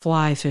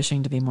 fly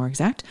fishing to be more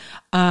exact,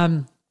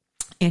 and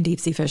deep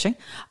sea fishing,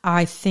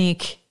 I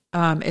think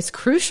it's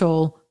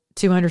crucial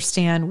to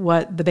understand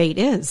what the bait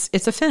is.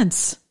 It's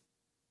offense.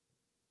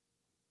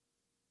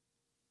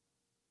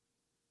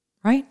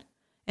 Right?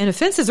 And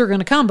offenses are going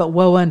to come, but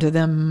woe unto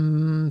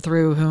them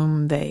through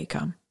whom they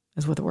come,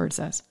 is what the word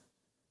says.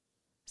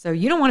 So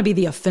you don't want to be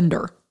the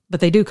offender, but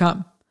they do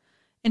come.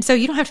 And so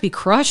you don't have to be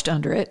crushed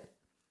under it.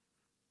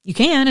 You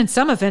can, and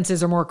some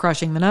offenses are more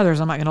crushing than others,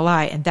 I'm not going to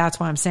lie. And that's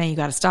why I'm saying you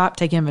got to stop,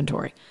 take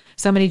inventory.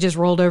 Somebody just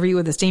rolled over you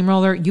with a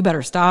steamroller. You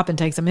better stop and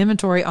take some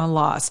inventory on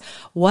loss.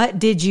 What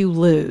did you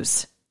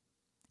lose?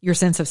 Your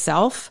sense of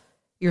self?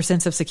 Your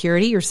sense of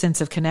security, your sense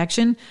of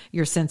connection,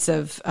 your sense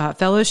of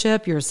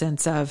fellowship, your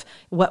sense of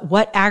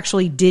what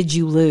actually did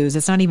you lose?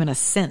 It's not even a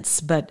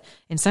sense, but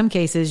in some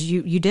cases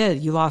you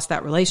did. You lost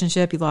that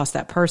relationship, you lost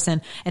that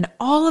person, and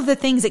all of the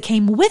things that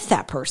came with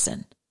that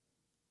person.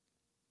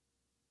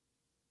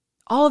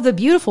 All of the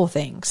beautiful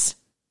things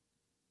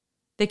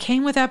that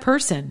came with that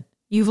person,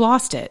 you've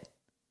lost it.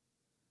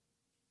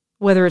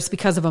 Whether it's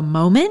because of a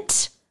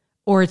moment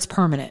or it's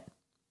permanent.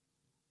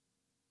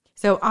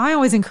 So I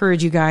always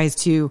encourage you guys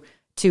to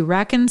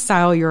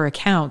reconcile your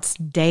accounts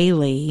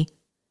daily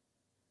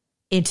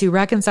and to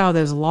reconcile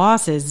those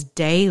losses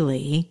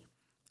daily.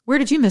 Where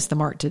did you miss the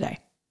mark today?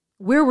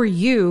 Where were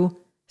you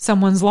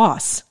someone's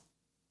loss?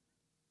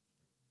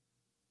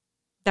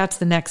 That's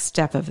the next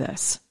step of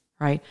this,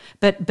 right?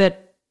 But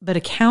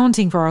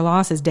accounting for our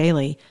losses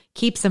daily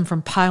keeps them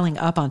from piling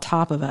up on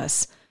top of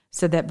us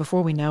so that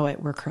before we know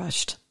it, we're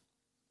crushed.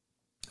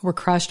 We're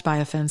crushed by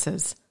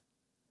offenses.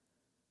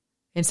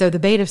 And so the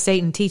bait of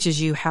Satan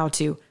teaches you how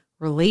to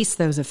release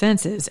those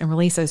offenses and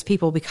release those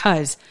people,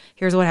 because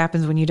here's what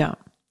happens when you don't.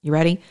 You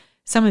ready?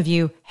 Some of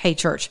you hate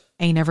church,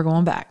 ain't never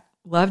going back.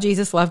 Love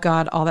Jesus, love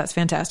God, all that's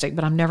fantastic,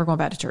 but I'm never going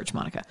back to church,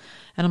 Monica.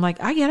 And I'm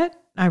like, I get it.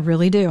 I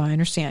really do. I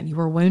understand. You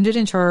were wounded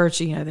in church.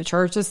 You know, the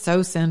church is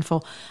so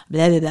sinful.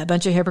 Blah, blah, blah,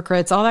 bunch of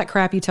hypocrites, all that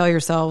crap you tell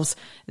yourselves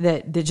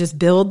that just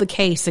build the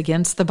case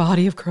against the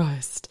body of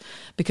Christ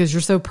because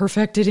you're so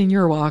perfected in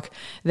your walk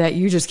that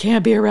you just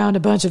can't be around a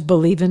bunch of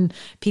believing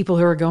people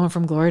who are going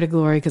from glory to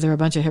glory because they're a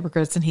bunch of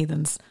hypocrites and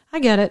heathens.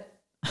 I get it.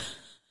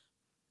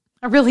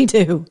 I really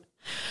do.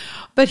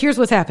 But here's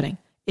what's happening.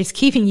 It's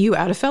keeping you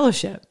out of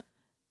fellowship.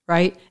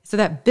 Right? So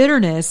that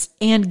bitterness,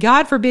 and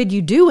God forbid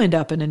you do end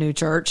up in a new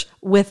church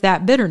with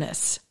that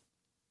bitterness,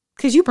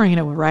 because you bringing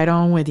it right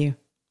on with you.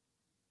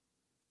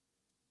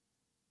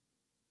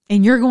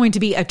 And you're going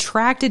to be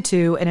attracted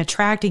to and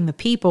attracting the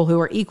people who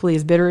are equally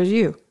as bitter as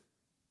you.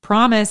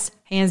 Promise,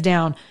 hands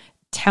down,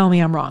 tell me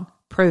I'm wrong.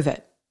 Prove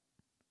it.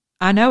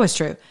 I know it's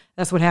true.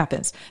 That's what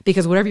happens,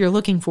 because whatever you're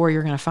looking for,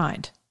 you're going to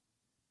find.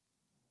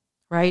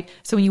 Right?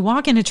 So when you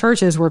walk into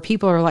churches where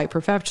people are like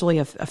perpetually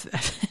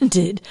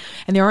offended,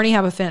 and they already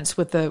have offense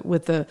with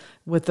the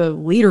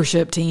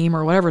leadership team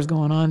or whatever's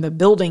going on, the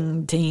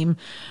building team,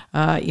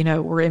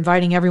 we're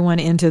inviting everyone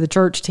into the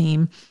church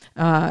team,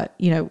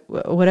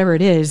 whatever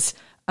it is.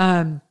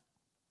 When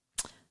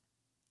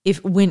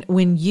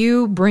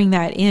you bring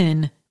that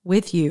in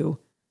with you,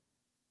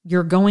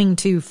 you're going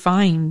to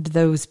find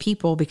those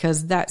people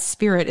because that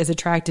spirit is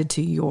attracted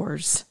to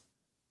yours.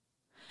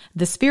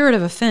 The spirit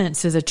of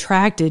offense is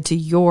attracted to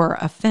your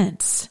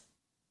offense,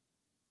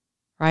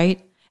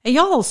 right? And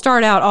y'all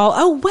start out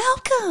all,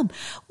 welcome,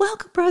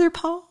 Brother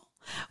Paul.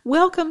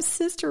 Welcome,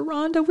 Sister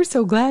Rhonda. We're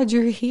so glad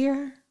you're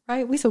here,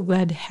 right? We're so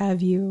glad to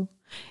have you.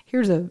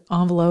 Here's an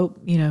envelope,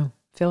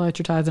 fill out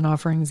your tithes and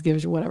offerings, give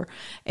us whatever.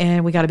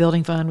 And we got a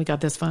building fund. We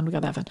got this fund. We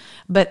got that fund.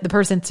 But the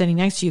person sitting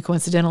next to you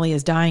coincidentally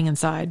is dying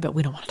inside, but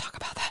we don't want to talk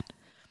about that.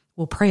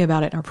 We'll pray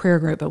about it in our prayer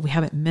group, but we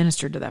haven't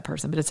ministered to that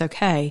person. But it's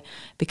okay,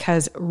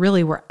 because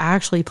really we're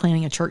actually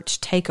planning a church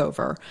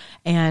takeover,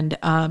 and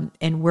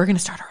we're going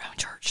to start our own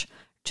church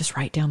just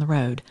right down the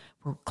road.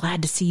 We're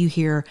glad to see you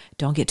here.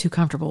 Don't get too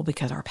comfortable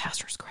because our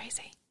pastor's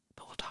crazy.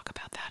 But we'll talk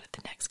about that at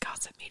the next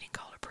gossip meeting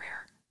called a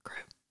prayer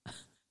group.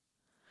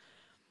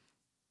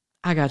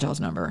 I got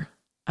y'all's number.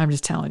 I'm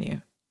just telling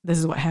you, this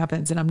is what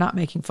happens, and I'm not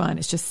making fun.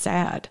 It's just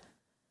sad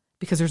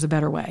because there's a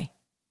better way.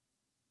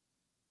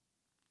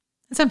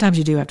 And sometimes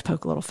you do have to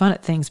poke a little fun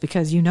at things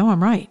because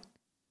I'm right.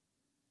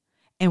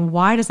 And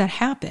why does that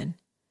happen?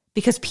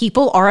 Because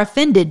people are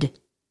offended.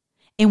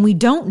 And we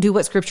don't do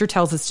what Scripture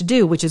tells us to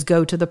do, which is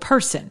go to the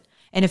person.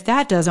 And if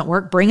that doesn't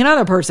work, bring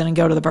another person and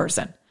go to the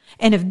person.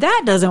 And if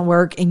that doesn't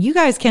work and you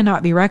guys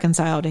cannot be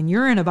reconciled and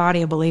you're in a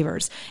body of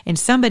believers and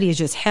somebody is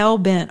just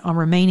hell-bent on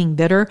remaining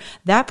bitter,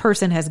 that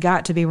person has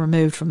got to be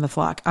removed from the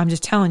flock. I'm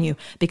just telling you,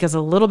 because a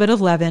little bit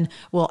of leaven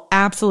will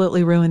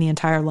absolutely ruin the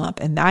entire lump.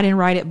 And I didn't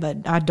write it,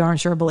 but I darn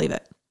sure believe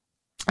it.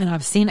 And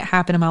I've seen it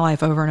happen in my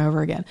life over and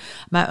over again.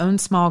 My own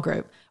small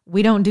group,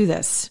 we don't do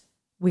this.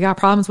 We got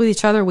problems with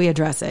each other, we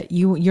address it.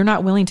 You're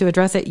not willing to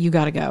address it, you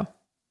got to go.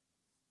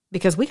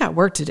 Because we got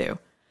work to do.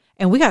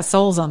 And we got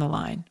souls on the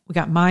line. We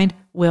got mind,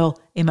 will,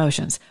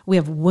 emotions. We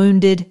have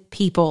wounded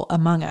people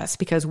among us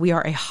because we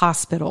are a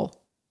hospital.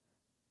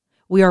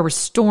 We are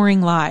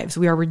restoring lives.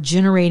 We are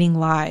regenerating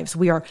lives.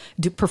 We are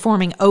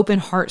performing open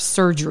heart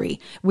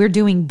surgery. We're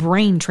doing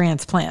brain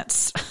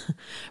transplants,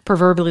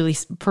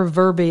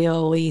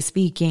 proverbially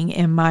speaking,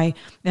 in my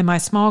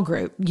small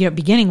group,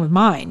 beginning with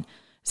mine.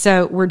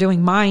 So we're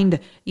doing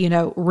mind,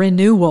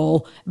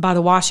 renewal by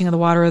the washing of the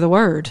water of the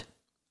word,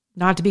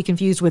 not to be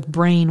confused with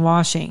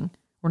brainwashing.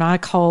 We're not a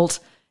cult.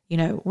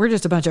 We're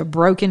just a bunch of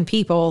broken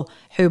people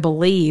who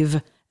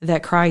believe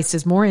that Christ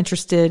is more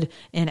interested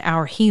in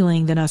our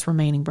healing than us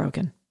remaining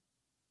broken.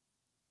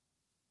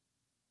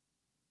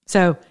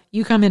 So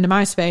you come into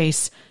my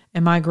space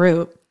and my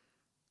group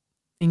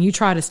and you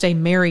try to stay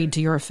married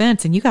to your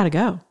offense, and you got to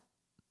go.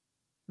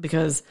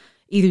 Because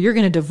either you're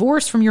going to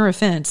divorce from your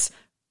offense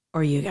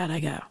or you got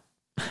to go.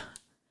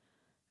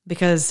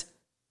 Because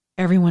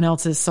everyone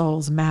else's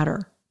souls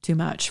matter too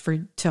much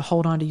to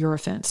hold on to your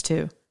offense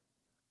too.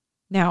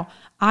 Now,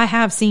 I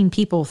have seen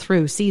people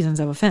through seasons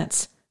of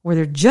offense where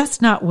they're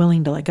just not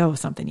willing to let go of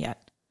something yet.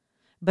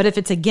 But if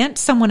it's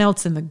against someone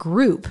else in the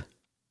group,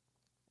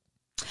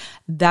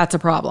 that's a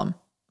problem,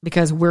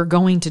 because we're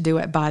going to do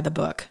it by the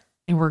book,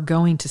 and we're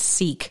going to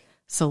seek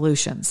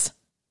solutions,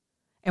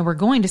 and we're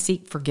going to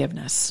seek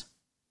forgiveness,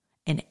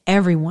 and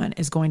everyone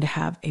is going to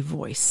have a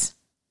voice,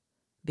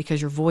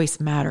 because your voice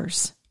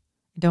matters.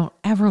 Don't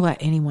ever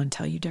let anyone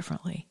tell you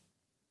differently.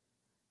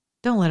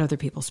 Don't let other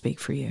people speak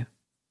for you.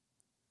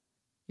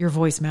 Your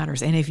voice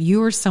matters. And if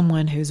you are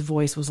someone whose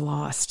voice was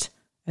lost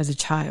as a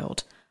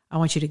child, I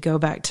want you to go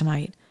back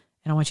tonight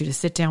and I want you to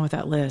sit down with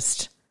that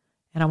list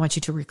and I want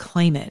you to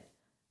reclaim it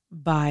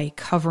by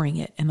covering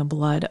it in the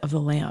blood of the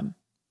Lamb.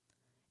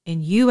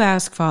 And you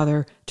ask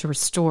Father to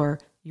restore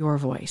your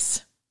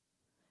voice,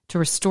 to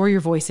restore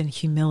your voice in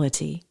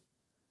humility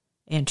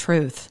and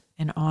truth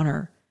and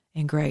honor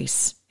and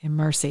grace and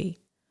mercy,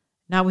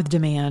 not with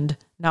demand,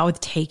 not with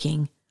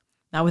taking,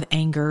 not with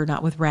anger,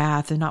 not with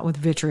wrath, and not with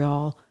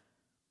vitriol,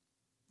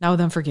 not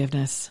with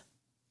unforgiveness.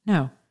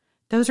 No,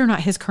 those are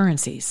not his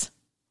currencies.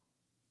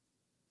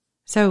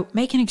 So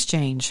make an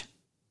exchange,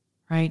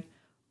 right?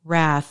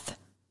 Wrath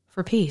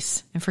for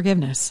peace and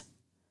forgiveness.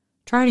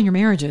 Try it in your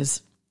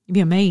marriages. You'd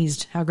be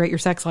amazed how great your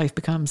sex life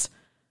becomes.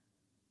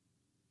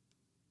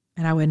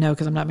 And I wouldn't know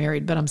because I'm not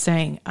married, but I'm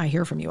saying I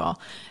hear from you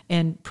all.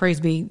 And praise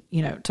be,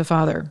 to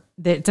Father.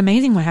 That it's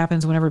amazing what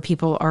happens whenever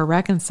people are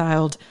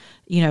reconciled,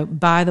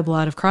 by the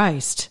blood of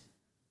Christ.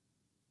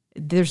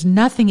 There's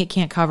nothing it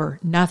can't cover.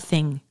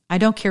 Nothing. I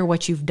don't care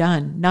what you've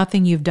done.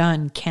 Nothing you've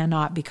done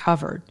cannot be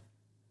covered.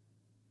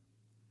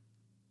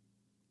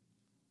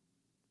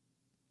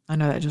 I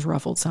know that just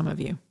ruffled some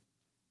of you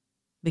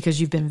because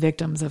you've been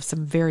victims of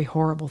some very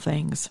horrible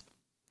things.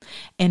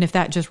 And if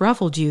that just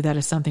ruffled you, that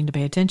is something to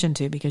pay attention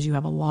to because you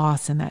have a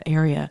loss in that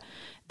area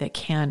that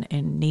can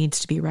and needs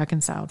to be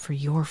reconciled for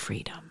your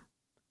freedom.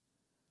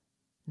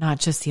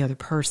 Not just the other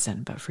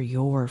person, but for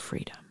your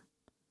freedom.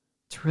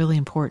 It's really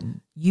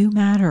important. You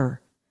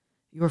matter.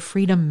 Your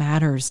freedom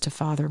matters to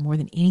Father more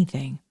than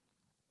anything.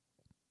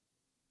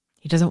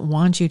 He doesn't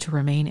want you to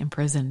remain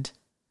imprisoned.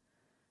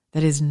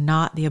 That is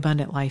not the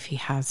abundant life he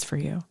has for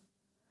you.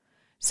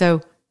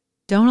 So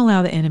don't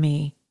allow the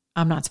enemy.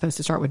 I'm not supposed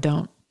to start with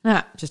don't.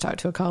 Just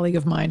talked to a colleague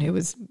of mine who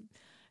was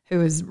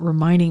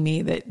reminding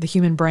me that the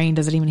human brain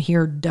doesn't even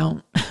hear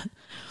don't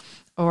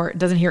or it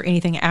doesn't hear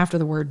anything after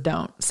the word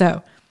don't.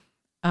 So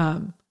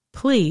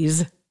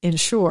please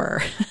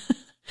ensure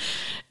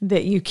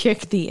that you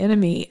kick the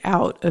enemy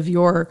out of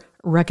your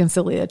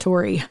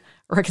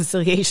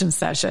reconciliation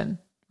session,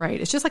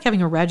 right? It's just like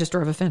having a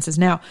register of offenses.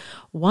 Now,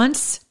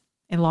 once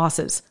if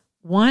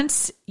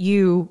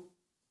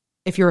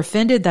you're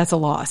offended, that's a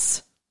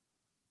loss.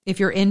 If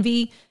you're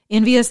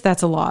envious,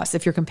 that's a loss.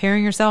 If you're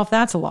comparing yourself,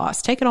 that's a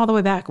loss. Take it all the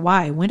way back.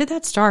 Why? When did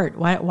that start?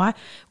 Why?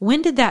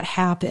 When did that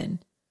happen?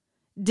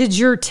 Did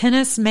your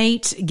tennis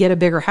mate get a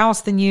bigger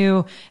house than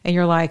you? And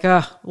you're like,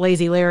 oh,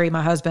 lazy Larry,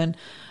 my husband,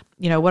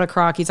 what a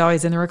crock. He's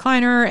always in the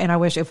recliner. And I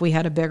wish if we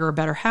had a bigger,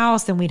 better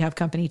house, then we'd have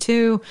company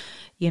too,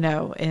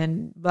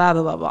 and blah,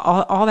 blah, blah,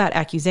 blah. All that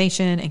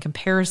accusation and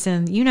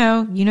comparison, you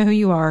know who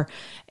you are.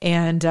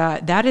 And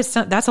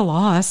that's a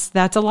loss.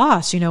 That's a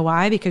loss. You know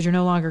why? Because you're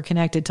no longer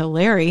connected to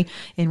Larry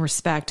in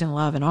respect and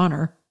love and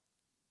honor.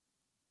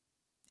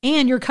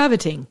 And you're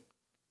coveting.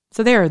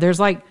 So there's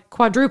like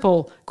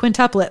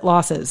quintuplet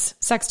losses,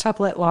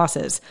 sextuplet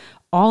losses.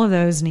 All of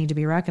those need to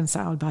be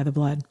reconciled by the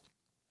blood.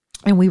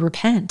 And we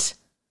repent.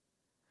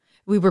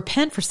 We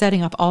repent for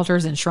setting up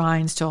altars and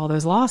shrines to all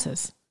those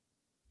losses.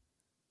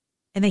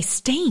 And they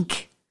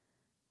stink.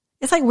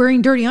 It's like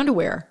wearing dirty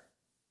underwear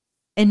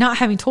and not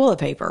having toilet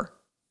paper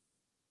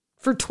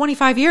for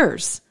 25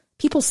 years.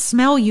 People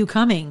smell you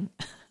coming.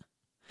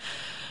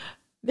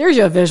 There's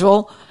your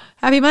visual.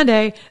 Happy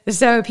Monday.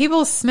 So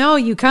people smell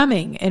you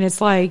coming and it's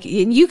like,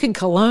 you can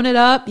cologne it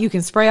up. You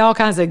can spray all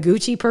kinds of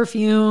Gucci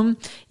perfume.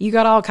 You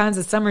got all kinds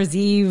of Summer's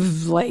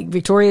Eve, like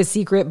Victoria's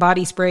Secret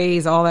body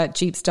sprays, all that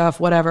cheap stuff,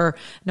 whatever.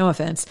 No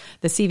offense.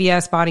 The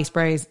CVS body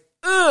sprays,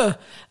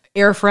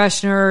 air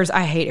fresheners.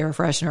 I hate air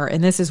freshener.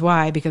 And this is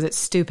why, because it's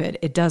stupid.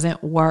 It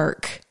doesn't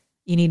work.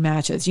 You need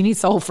matches. You need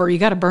sulfur. You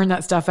got to burn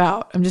that stuff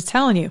out. I'm just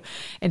telling you.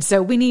 And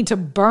so we need to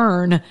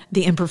burn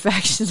the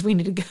imperfections. We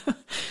need to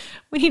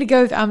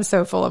go, I'm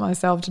so full of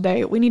myself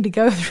today. We need to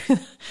go through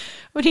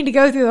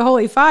the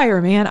holy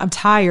fire, man. I'm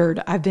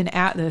tired. I've been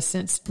at this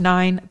since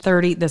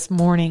 9:30 this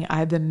morning.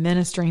 I've been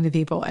ministering to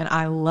people and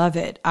I love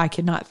it. I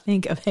could not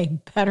think of a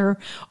better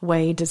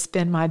way to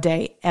spend my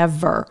day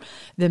ever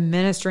than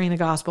ministering the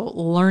gospel,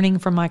 learning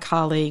from my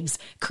colleagues,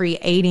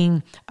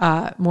 creating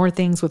more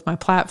things with my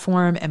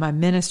platform and my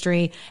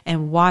ministry,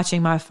 and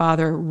watching my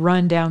Father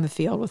run down the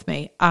field with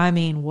me. I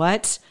mean,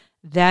 what?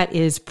 That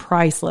is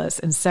priceless.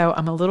 And so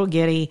I'm a little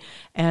giddy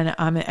and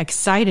I'm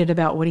excited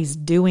about what he's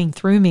doing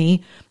through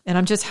me. And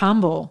I'm just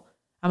humble.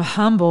 I'm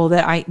humble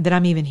that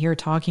I'm even here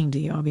talking to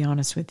you. I'll be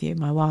honest with you.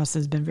 My loss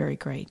has been very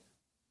great.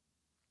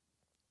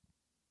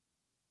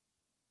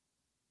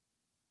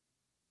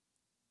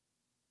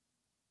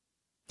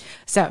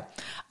 So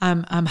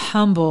I'm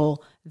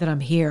humble that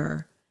I'm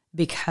here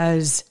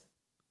because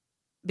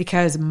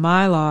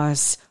my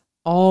loss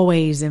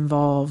always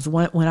involves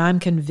when I'm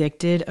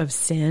convicted of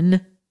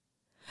sin.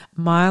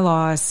 My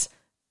loss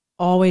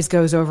always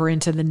goes over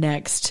into the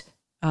next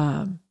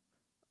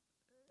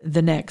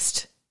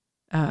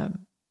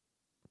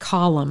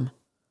column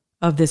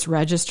of this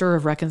register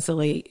of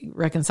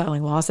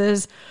reconciling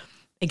losses.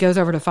 It goes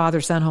over to Father,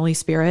 Son, Holy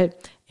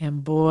Spirit,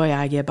 and boy,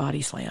 I get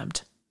body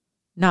slammed.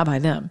 Not by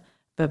them,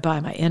 but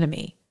by my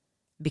enemy.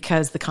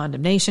 because the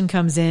condemnation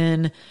comes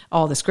in,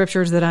 all the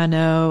scriptures that I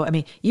know. I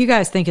mean, you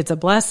guys think it's a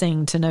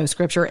blessing to know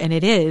scripture, and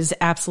it is.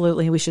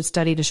 Absolutely. We should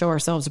study to show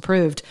ourselves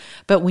approved.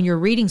 But when you're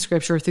reading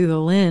scripture through the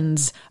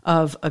lens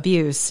of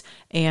abuse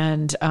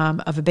and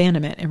of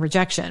abandonment and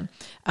rejection,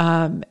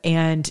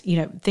 and,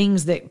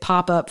 things that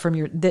pop up from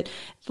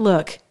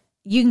look,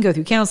 you can go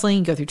through counseling,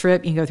 you can go through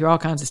TRIP, you can go through all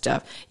kinds of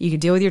stuff. You can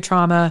deal with your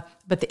trauma,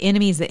 but the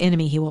enemy is the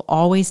enemy. He will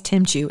always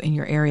tempt you in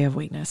your area of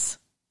weakness.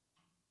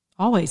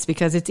 Always,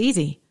 because it's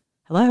easy.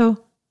 Hello?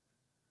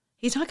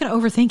 He's not going to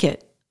overthink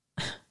it.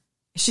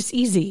 It's just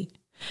easy.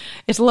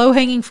 It's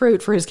low-hanging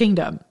fruit for his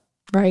kingdom,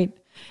 right?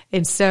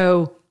 And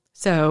so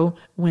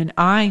when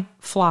I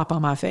flop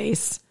on my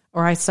face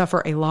or I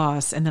suffer a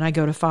loss and then I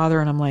go to Father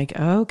and I'm like,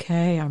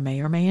 okay, I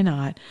may or may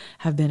not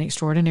have been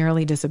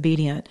extraordinarily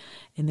disobedient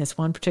in this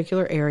one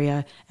particular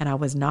area, and I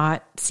was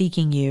not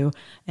seeking you,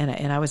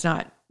 and I was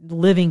not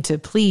living to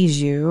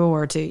please you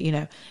or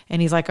to,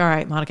 and he's like, all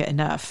right, Monica,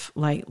 enough.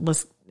 Like,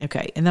 let's,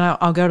 okay. And then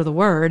I'll go to the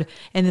word,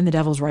 and then the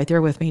devil's right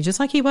there with me, just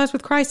like he was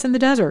with Christ in the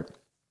desert,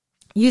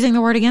 using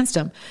the word against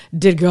him.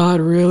 Did God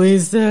really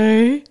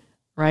say?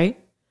 Right?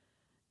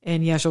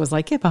 And Yeshua was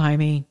like, get behind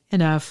me.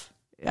 Enough.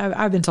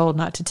 I've been told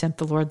not to tempt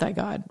the Lord thy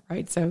God.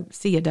 Right? So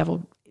see ya,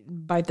 devil,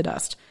 bite the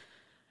dust.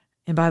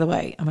 And by the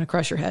way, I'm going to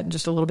crush your head in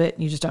just a little bit,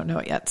 and you just don't know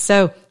it yet.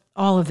 So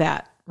all of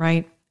that,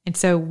 right? And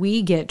so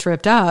we get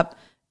tripped up.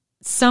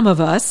 Some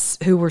of us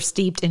who were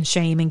steeped in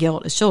shame and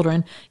guilt as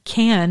children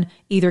can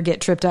either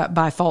get tripped up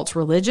by false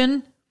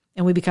religion,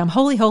 and we become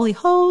holy, holy,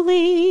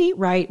 holy,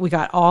 right? We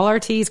got all our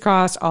T's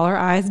crossed, all our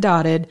I's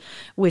dotted,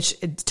 which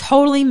is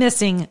totally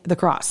missing the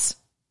cross.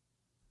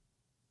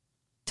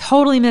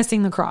 Totally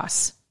missing the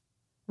cross.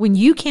 When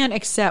you can't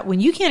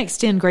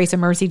extend grace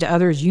and mercy to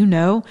others,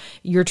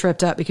 you're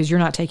tripped up because you're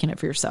not taking it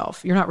for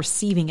yourself. You're not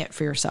receiving it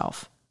for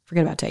yourself.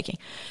 Forget about taking.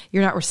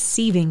 You're not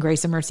receiving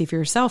grace and mercy for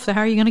yourself, so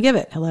how are you going to give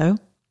it? Hello?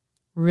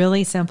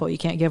 Really simple. You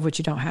can't give what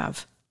you don't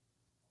have.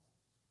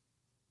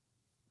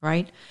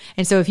 Right?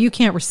 And so if you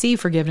can't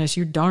receive forgiveness,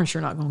 you're darn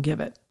sure not going to give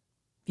it.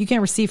 If you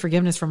can't receive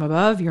forgiveness from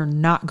above, you're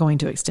not going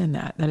to extend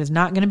that. That is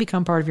not going to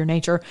become part of your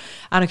nature.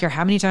 I don't care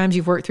how many times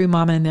you've worked through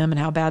mama and them and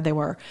how bad they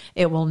were.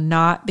 It will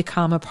not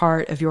become a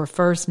part of your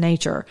first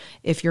nature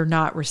if you're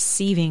not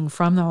receiving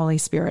from the Holy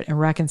Spirit and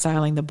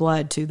reconciling the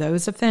blood to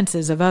those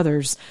offenses of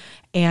others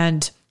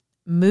and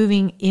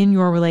moving in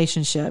your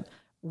relationship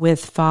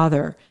with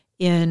Father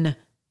in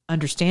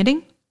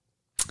understanding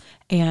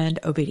and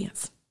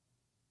obedience.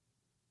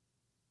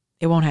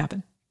 It won't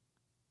happen.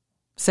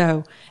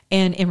 So,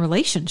 and in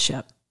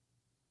relationship,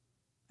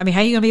 I mean,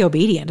 how are you going to be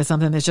obedient to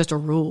something that's just a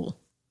rule?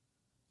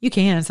 You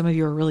can. Some of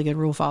you are really good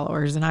rule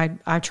followers, and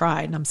I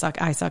tried, and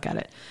I suck at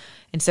it.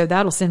 And so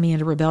that'll send me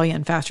into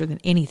rebellion faster than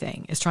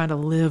anything, is trying to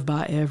live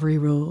by every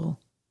rule.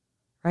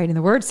 Right? And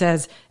the word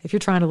says, if you're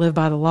trying to live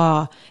by the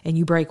law and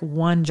you break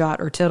one jot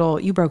or tittle,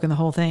 you've broken the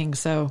whole thing.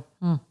 So,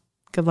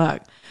 good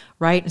luck.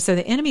 Right? And so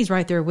the enemy's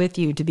right there with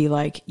you to be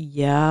like,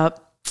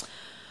 yep,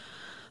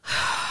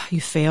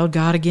 you failed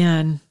God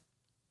again.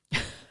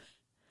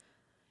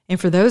 And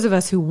for those of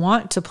us who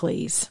want to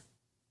please,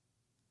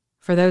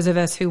 for those of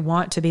us who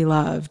want to be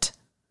loved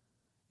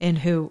and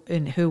who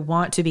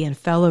want to be in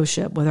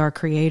fellowship with our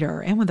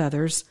Creator and with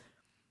others,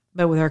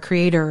 but with our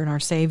Creator and our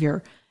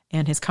Savior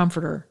and His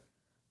Comforter,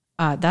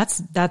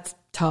 that's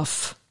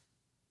tough.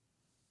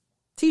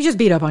 So you just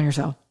beat up on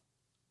yourself.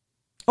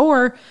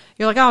 Or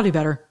you're like, I'll do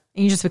better.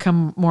 And you just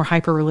become more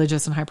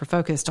hyper-religious and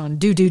hyper-focused on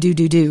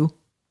do.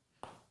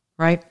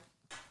 Right?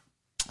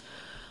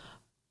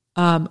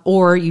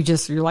 Or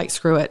you're like,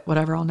 screw it,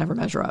 whatever, I'll never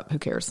measure up. Who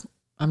cares?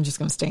 I'm just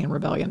going to stay in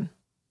rebellion.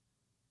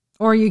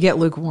 Or you get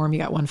lukewarm. You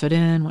got 1 foot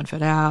in, 1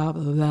 foot out,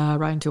 blah, blah, blah,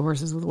 riding 2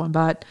 horses with 1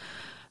 butt.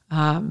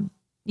 You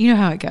know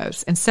how it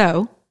goes. And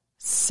so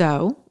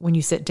when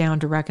you sit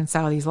down to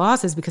reconcile these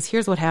losses, because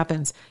here's what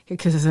happens,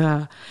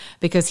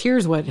 because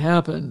here's what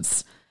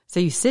happens. So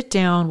you sit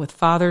down with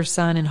Father,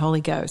 Son, and Holy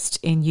Ghost,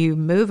 and you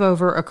move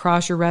over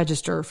across your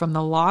register from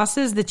the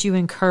losses that you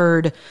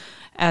incurred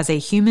as a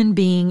human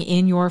being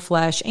in your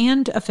flesh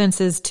and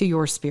offenses to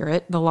your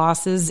spirit, the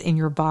losses in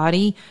your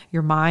body,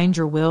 your mind,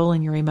 your will,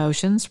 and your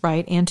emotions,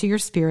 right? And to your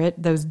spirit,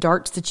 those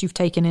darts that you've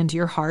taken into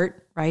your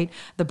heart, right?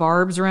 The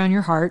barbs around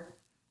your heart.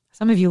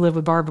 Some of you live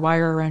with barbed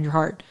wire around your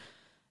heart.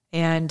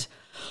 And,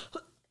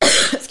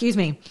 excuse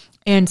me.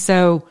 And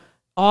so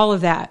all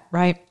of that,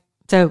 right?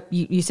 So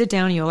you sit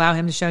down and you allow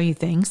Him to show you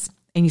things,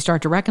 and you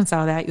start to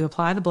reconcile that. You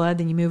apply the blood,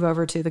 then you move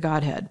over to the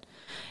Godhead.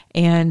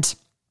 And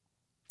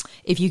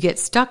if you get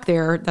stuck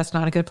there, that's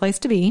not a good place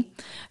to be.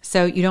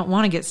 So you don't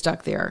want to get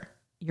stuck there.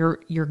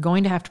 You're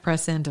going to have to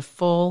press into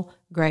full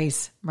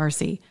grace,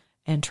 mercy,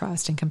 and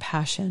trust and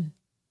compassion.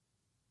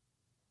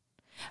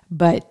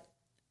 But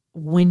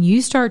when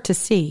you start to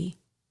see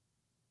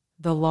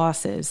the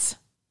losses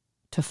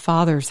to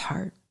Father's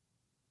heart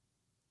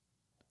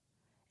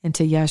and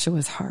to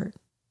Yeshua's heart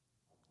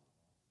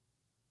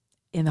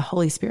in the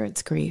Holy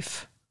Spirit's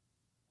grief,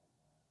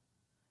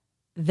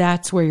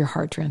 that's where your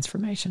heart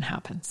transformation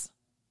happens.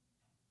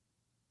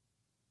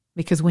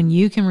 Because when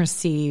you can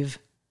receive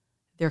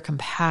their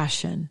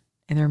compassion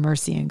in their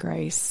mercy and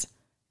grace,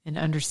 and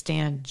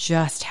understand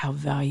just how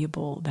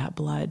valuable that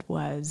blood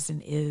was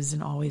and is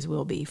and always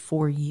will be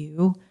for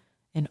you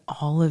and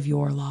all of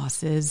your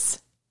losses,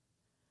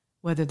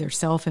 whether they're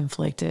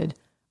self-inflicted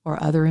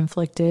or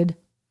other-inflicted.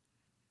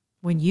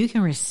 When you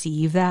can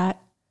receive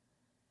that,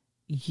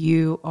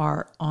 you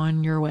are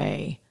on your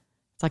way.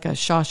 It's like a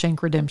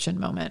Shawshank Redemption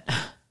moment.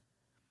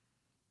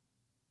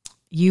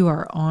 You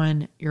are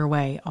on your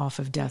way off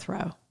of death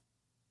row.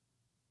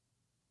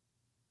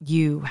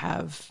 You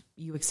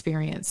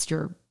experienced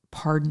your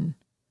pardon,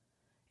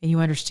 and you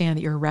understand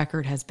that your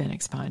record has been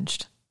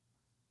expunged.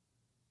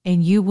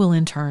 And you will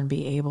in turn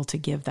be able to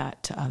give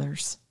that to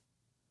others.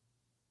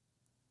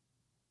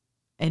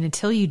 And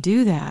until you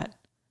do that,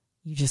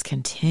 you just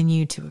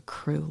continue to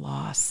accrue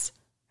loss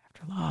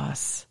after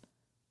loss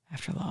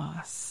after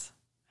loss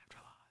after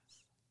loss.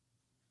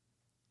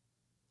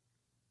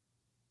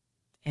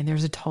 And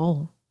there's a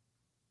toll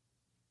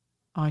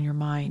on your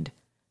mind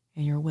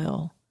and your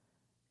will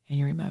and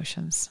your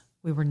emotions.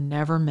 We were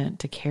never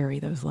meant to carry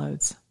those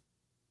loads.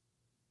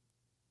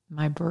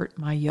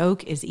 My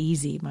yoke is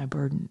easy, my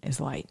burden is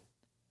light.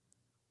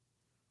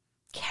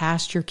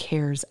 Cast your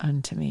cares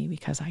unto me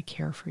because I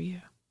care for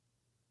you.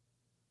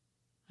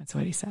 That's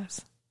what he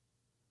says.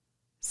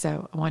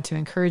 So I want to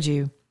encourage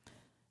you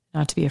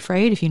not to be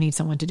afraid. If you need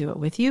someone to do it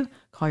with you,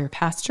 call your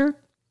pastor,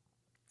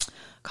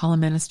 call a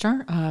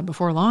minister.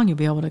 Before long, you'll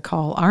be able to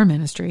call our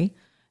ministry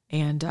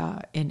and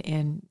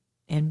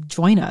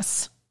join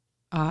us.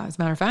 As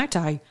a matter of fact,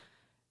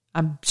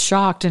 I'm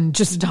shocked and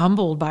just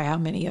humbled by how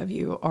many of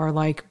you are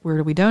like, where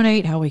do we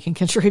donate? How we can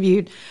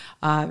contribute?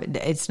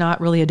 It's not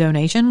really a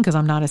donation because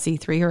I'm not a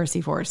C3 or a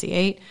C4 or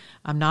C8.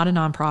 I'm not a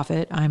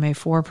nonprofit. I'm a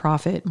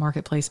for-profit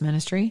marketplace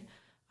ministry.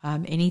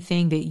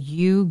 Anything that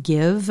you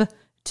give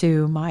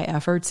to my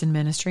efforts in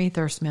ministry,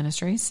 Thirst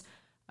Ministries,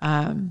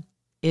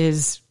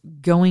 is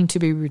going to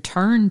be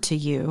returned to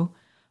you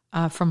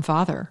from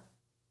Father,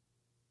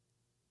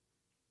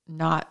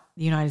 not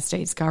the United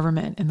States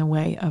government in the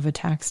way of a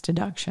tax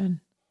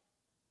deduction,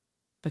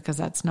 because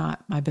that's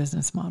not my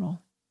business model.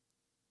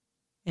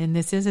 And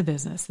this is a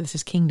business. This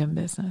is kingdom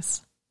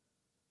business.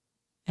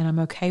 And I'm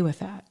okay with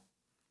that,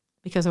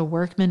 because a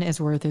workman is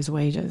worth his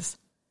wages.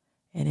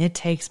 And it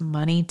takes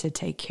money to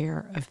take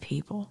care of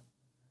people.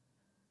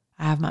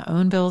 I have my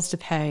own bills to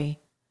pay.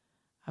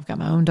 I've got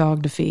my own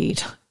dog to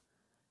feed.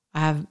 I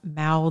have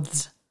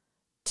mouths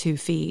to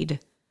feed.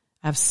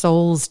 I have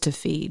souls to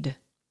feed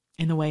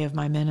in the way of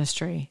my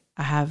ministry.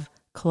 I have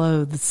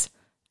clothes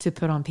to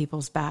put on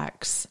people's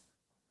backs.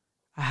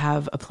 I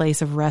have a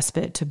place of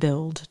respite to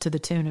build to the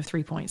tune of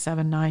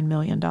 $3.79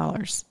 million.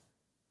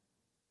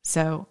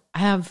 So I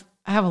have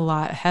a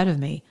lot ahead of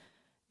me,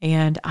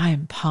 and I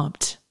am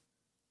pumped.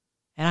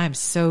 And I'm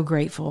so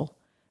grateful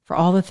for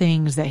all the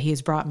things that he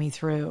has brought me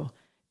through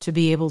to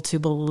be able to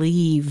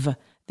believe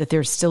that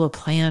there's still a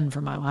plan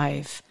for my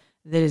life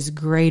that is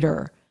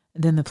greater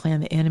than the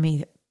plan the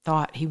enemy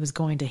thought he was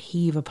going to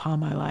heave upon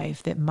my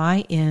life, that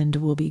my end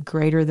will be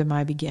greater than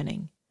my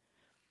beginning.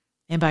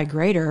 And by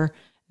greater,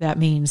 that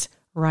means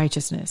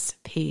righteousness,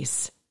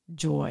 peace,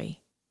 joy.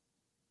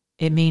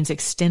 It means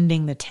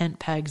extending the tent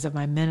pegs of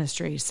my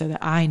ministry so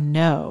that I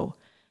know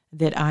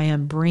that I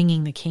am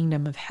bringing the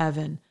kingdom of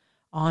heaven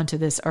onto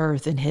this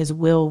earth, and his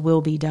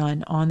will be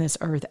done on this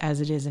earth as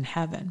it is in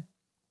heaven.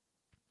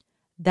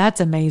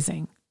 That's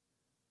amazing.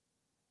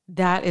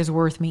 That is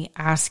worth me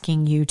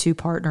asking you to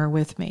partner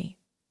with me.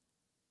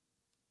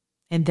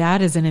 And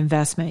that is an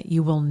investment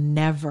you will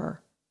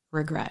never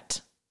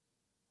regret.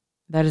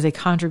 That is a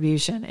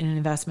contribution and an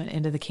investment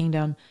into the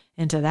kingdom,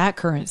 into that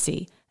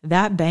currency.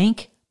 That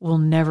bank will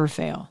never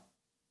fail.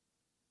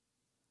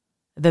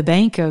 The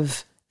bank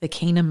of the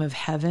kingdom of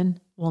heaven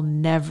will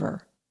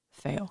never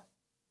fail.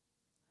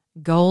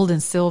 Gold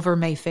and silver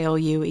may fail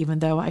you, even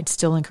though I'd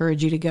still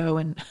encourage you to go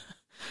and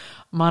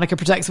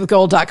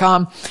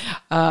MonicaProtectsWithGold.com.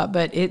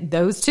 But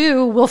those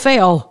two will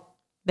fail.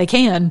 They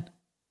can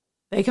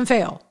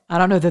fail. I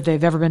don't know that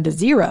they've ever been to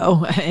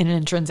zero in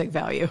intrinsic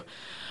value.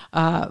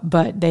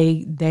 But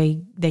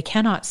they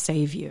cannot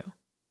save you.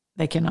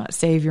 They cannot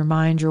save your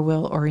mind, your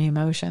will, or your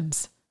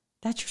emotions.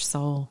 That's your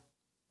soul.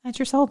 That's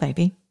your soul,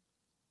 baby.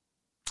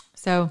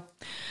 So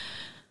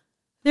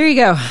there you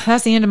go.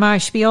 That's the end of my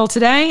spiel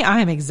today.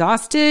 I am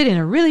exhausted in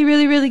a really,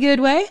 really, really good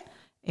way.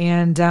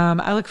 And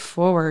I look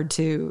forward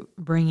to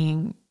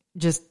bringing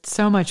just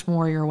so much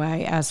more your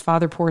way. As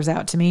Father pours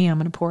out to me, I'm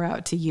going to pour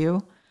out to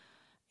you.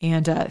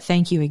 And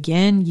thank you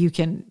again. You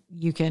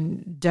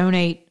can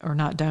donate or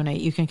not donate.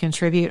 You can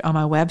contribute on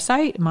my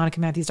website,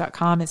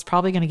 MonicaMatthews.com. It's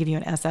probably going to give you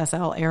an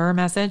SSL error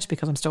message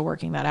because I'm still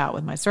working that out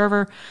with my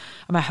server,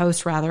 or my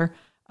host rather.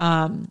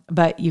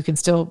 But you can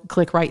still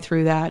click right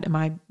through that. And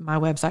my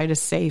website is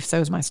safe.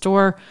 So is my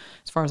store,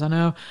 as far as I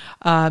know.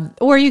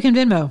 Or you can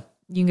Venmo.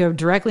 You can go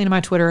directly into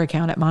my Twitter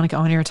account at Monica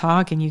On Air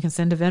Talk, and you can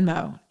send a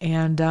Venmo.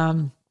 And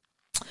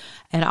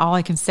all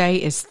I can say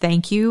is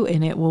thank you.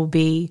 And it will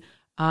be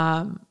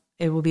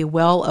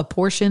well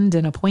apportioned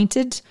and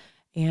appointed,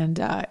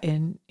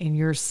 and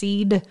your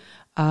seed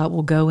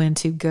will go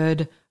into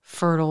good,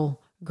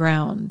 fertile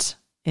ground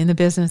in the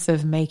business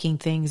of making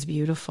things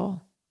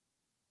beautiful,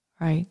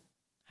 right?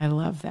 I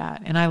love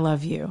that. And I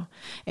love you.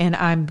 And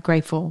I'm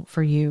grateful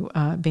for you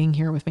being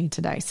here with me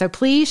today. So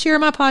please share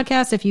my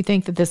podcast if you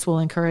think that this will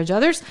encourage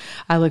others.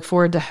 I look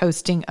forward to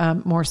hosting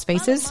more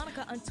spaces.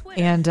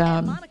 And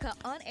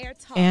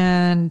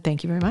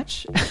thank you very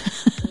much.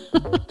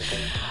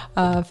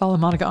 Follow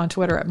Monica on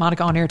Twitter at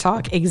Monica on Air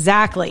Talk.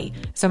 Exactly.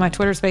 So my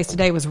Twitter space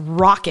today was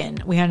rocking.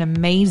 We had an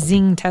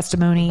amazing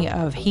testimony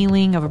of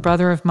healing of a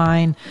brother of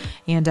mine.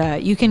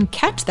 And you can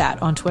catch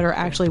that on Twitter.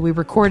 Actually, we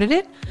recorded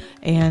it.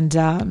 And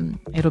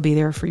it'll be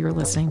there for your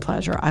listening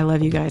pleasure. I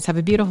love you guys. Have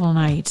a beautiful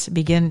night.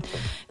 Be good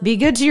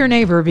to your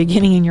neighbor,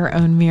 beginning in your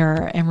own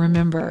mirror. And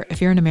remember,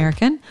 if you're an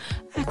American,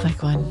 act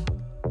like one.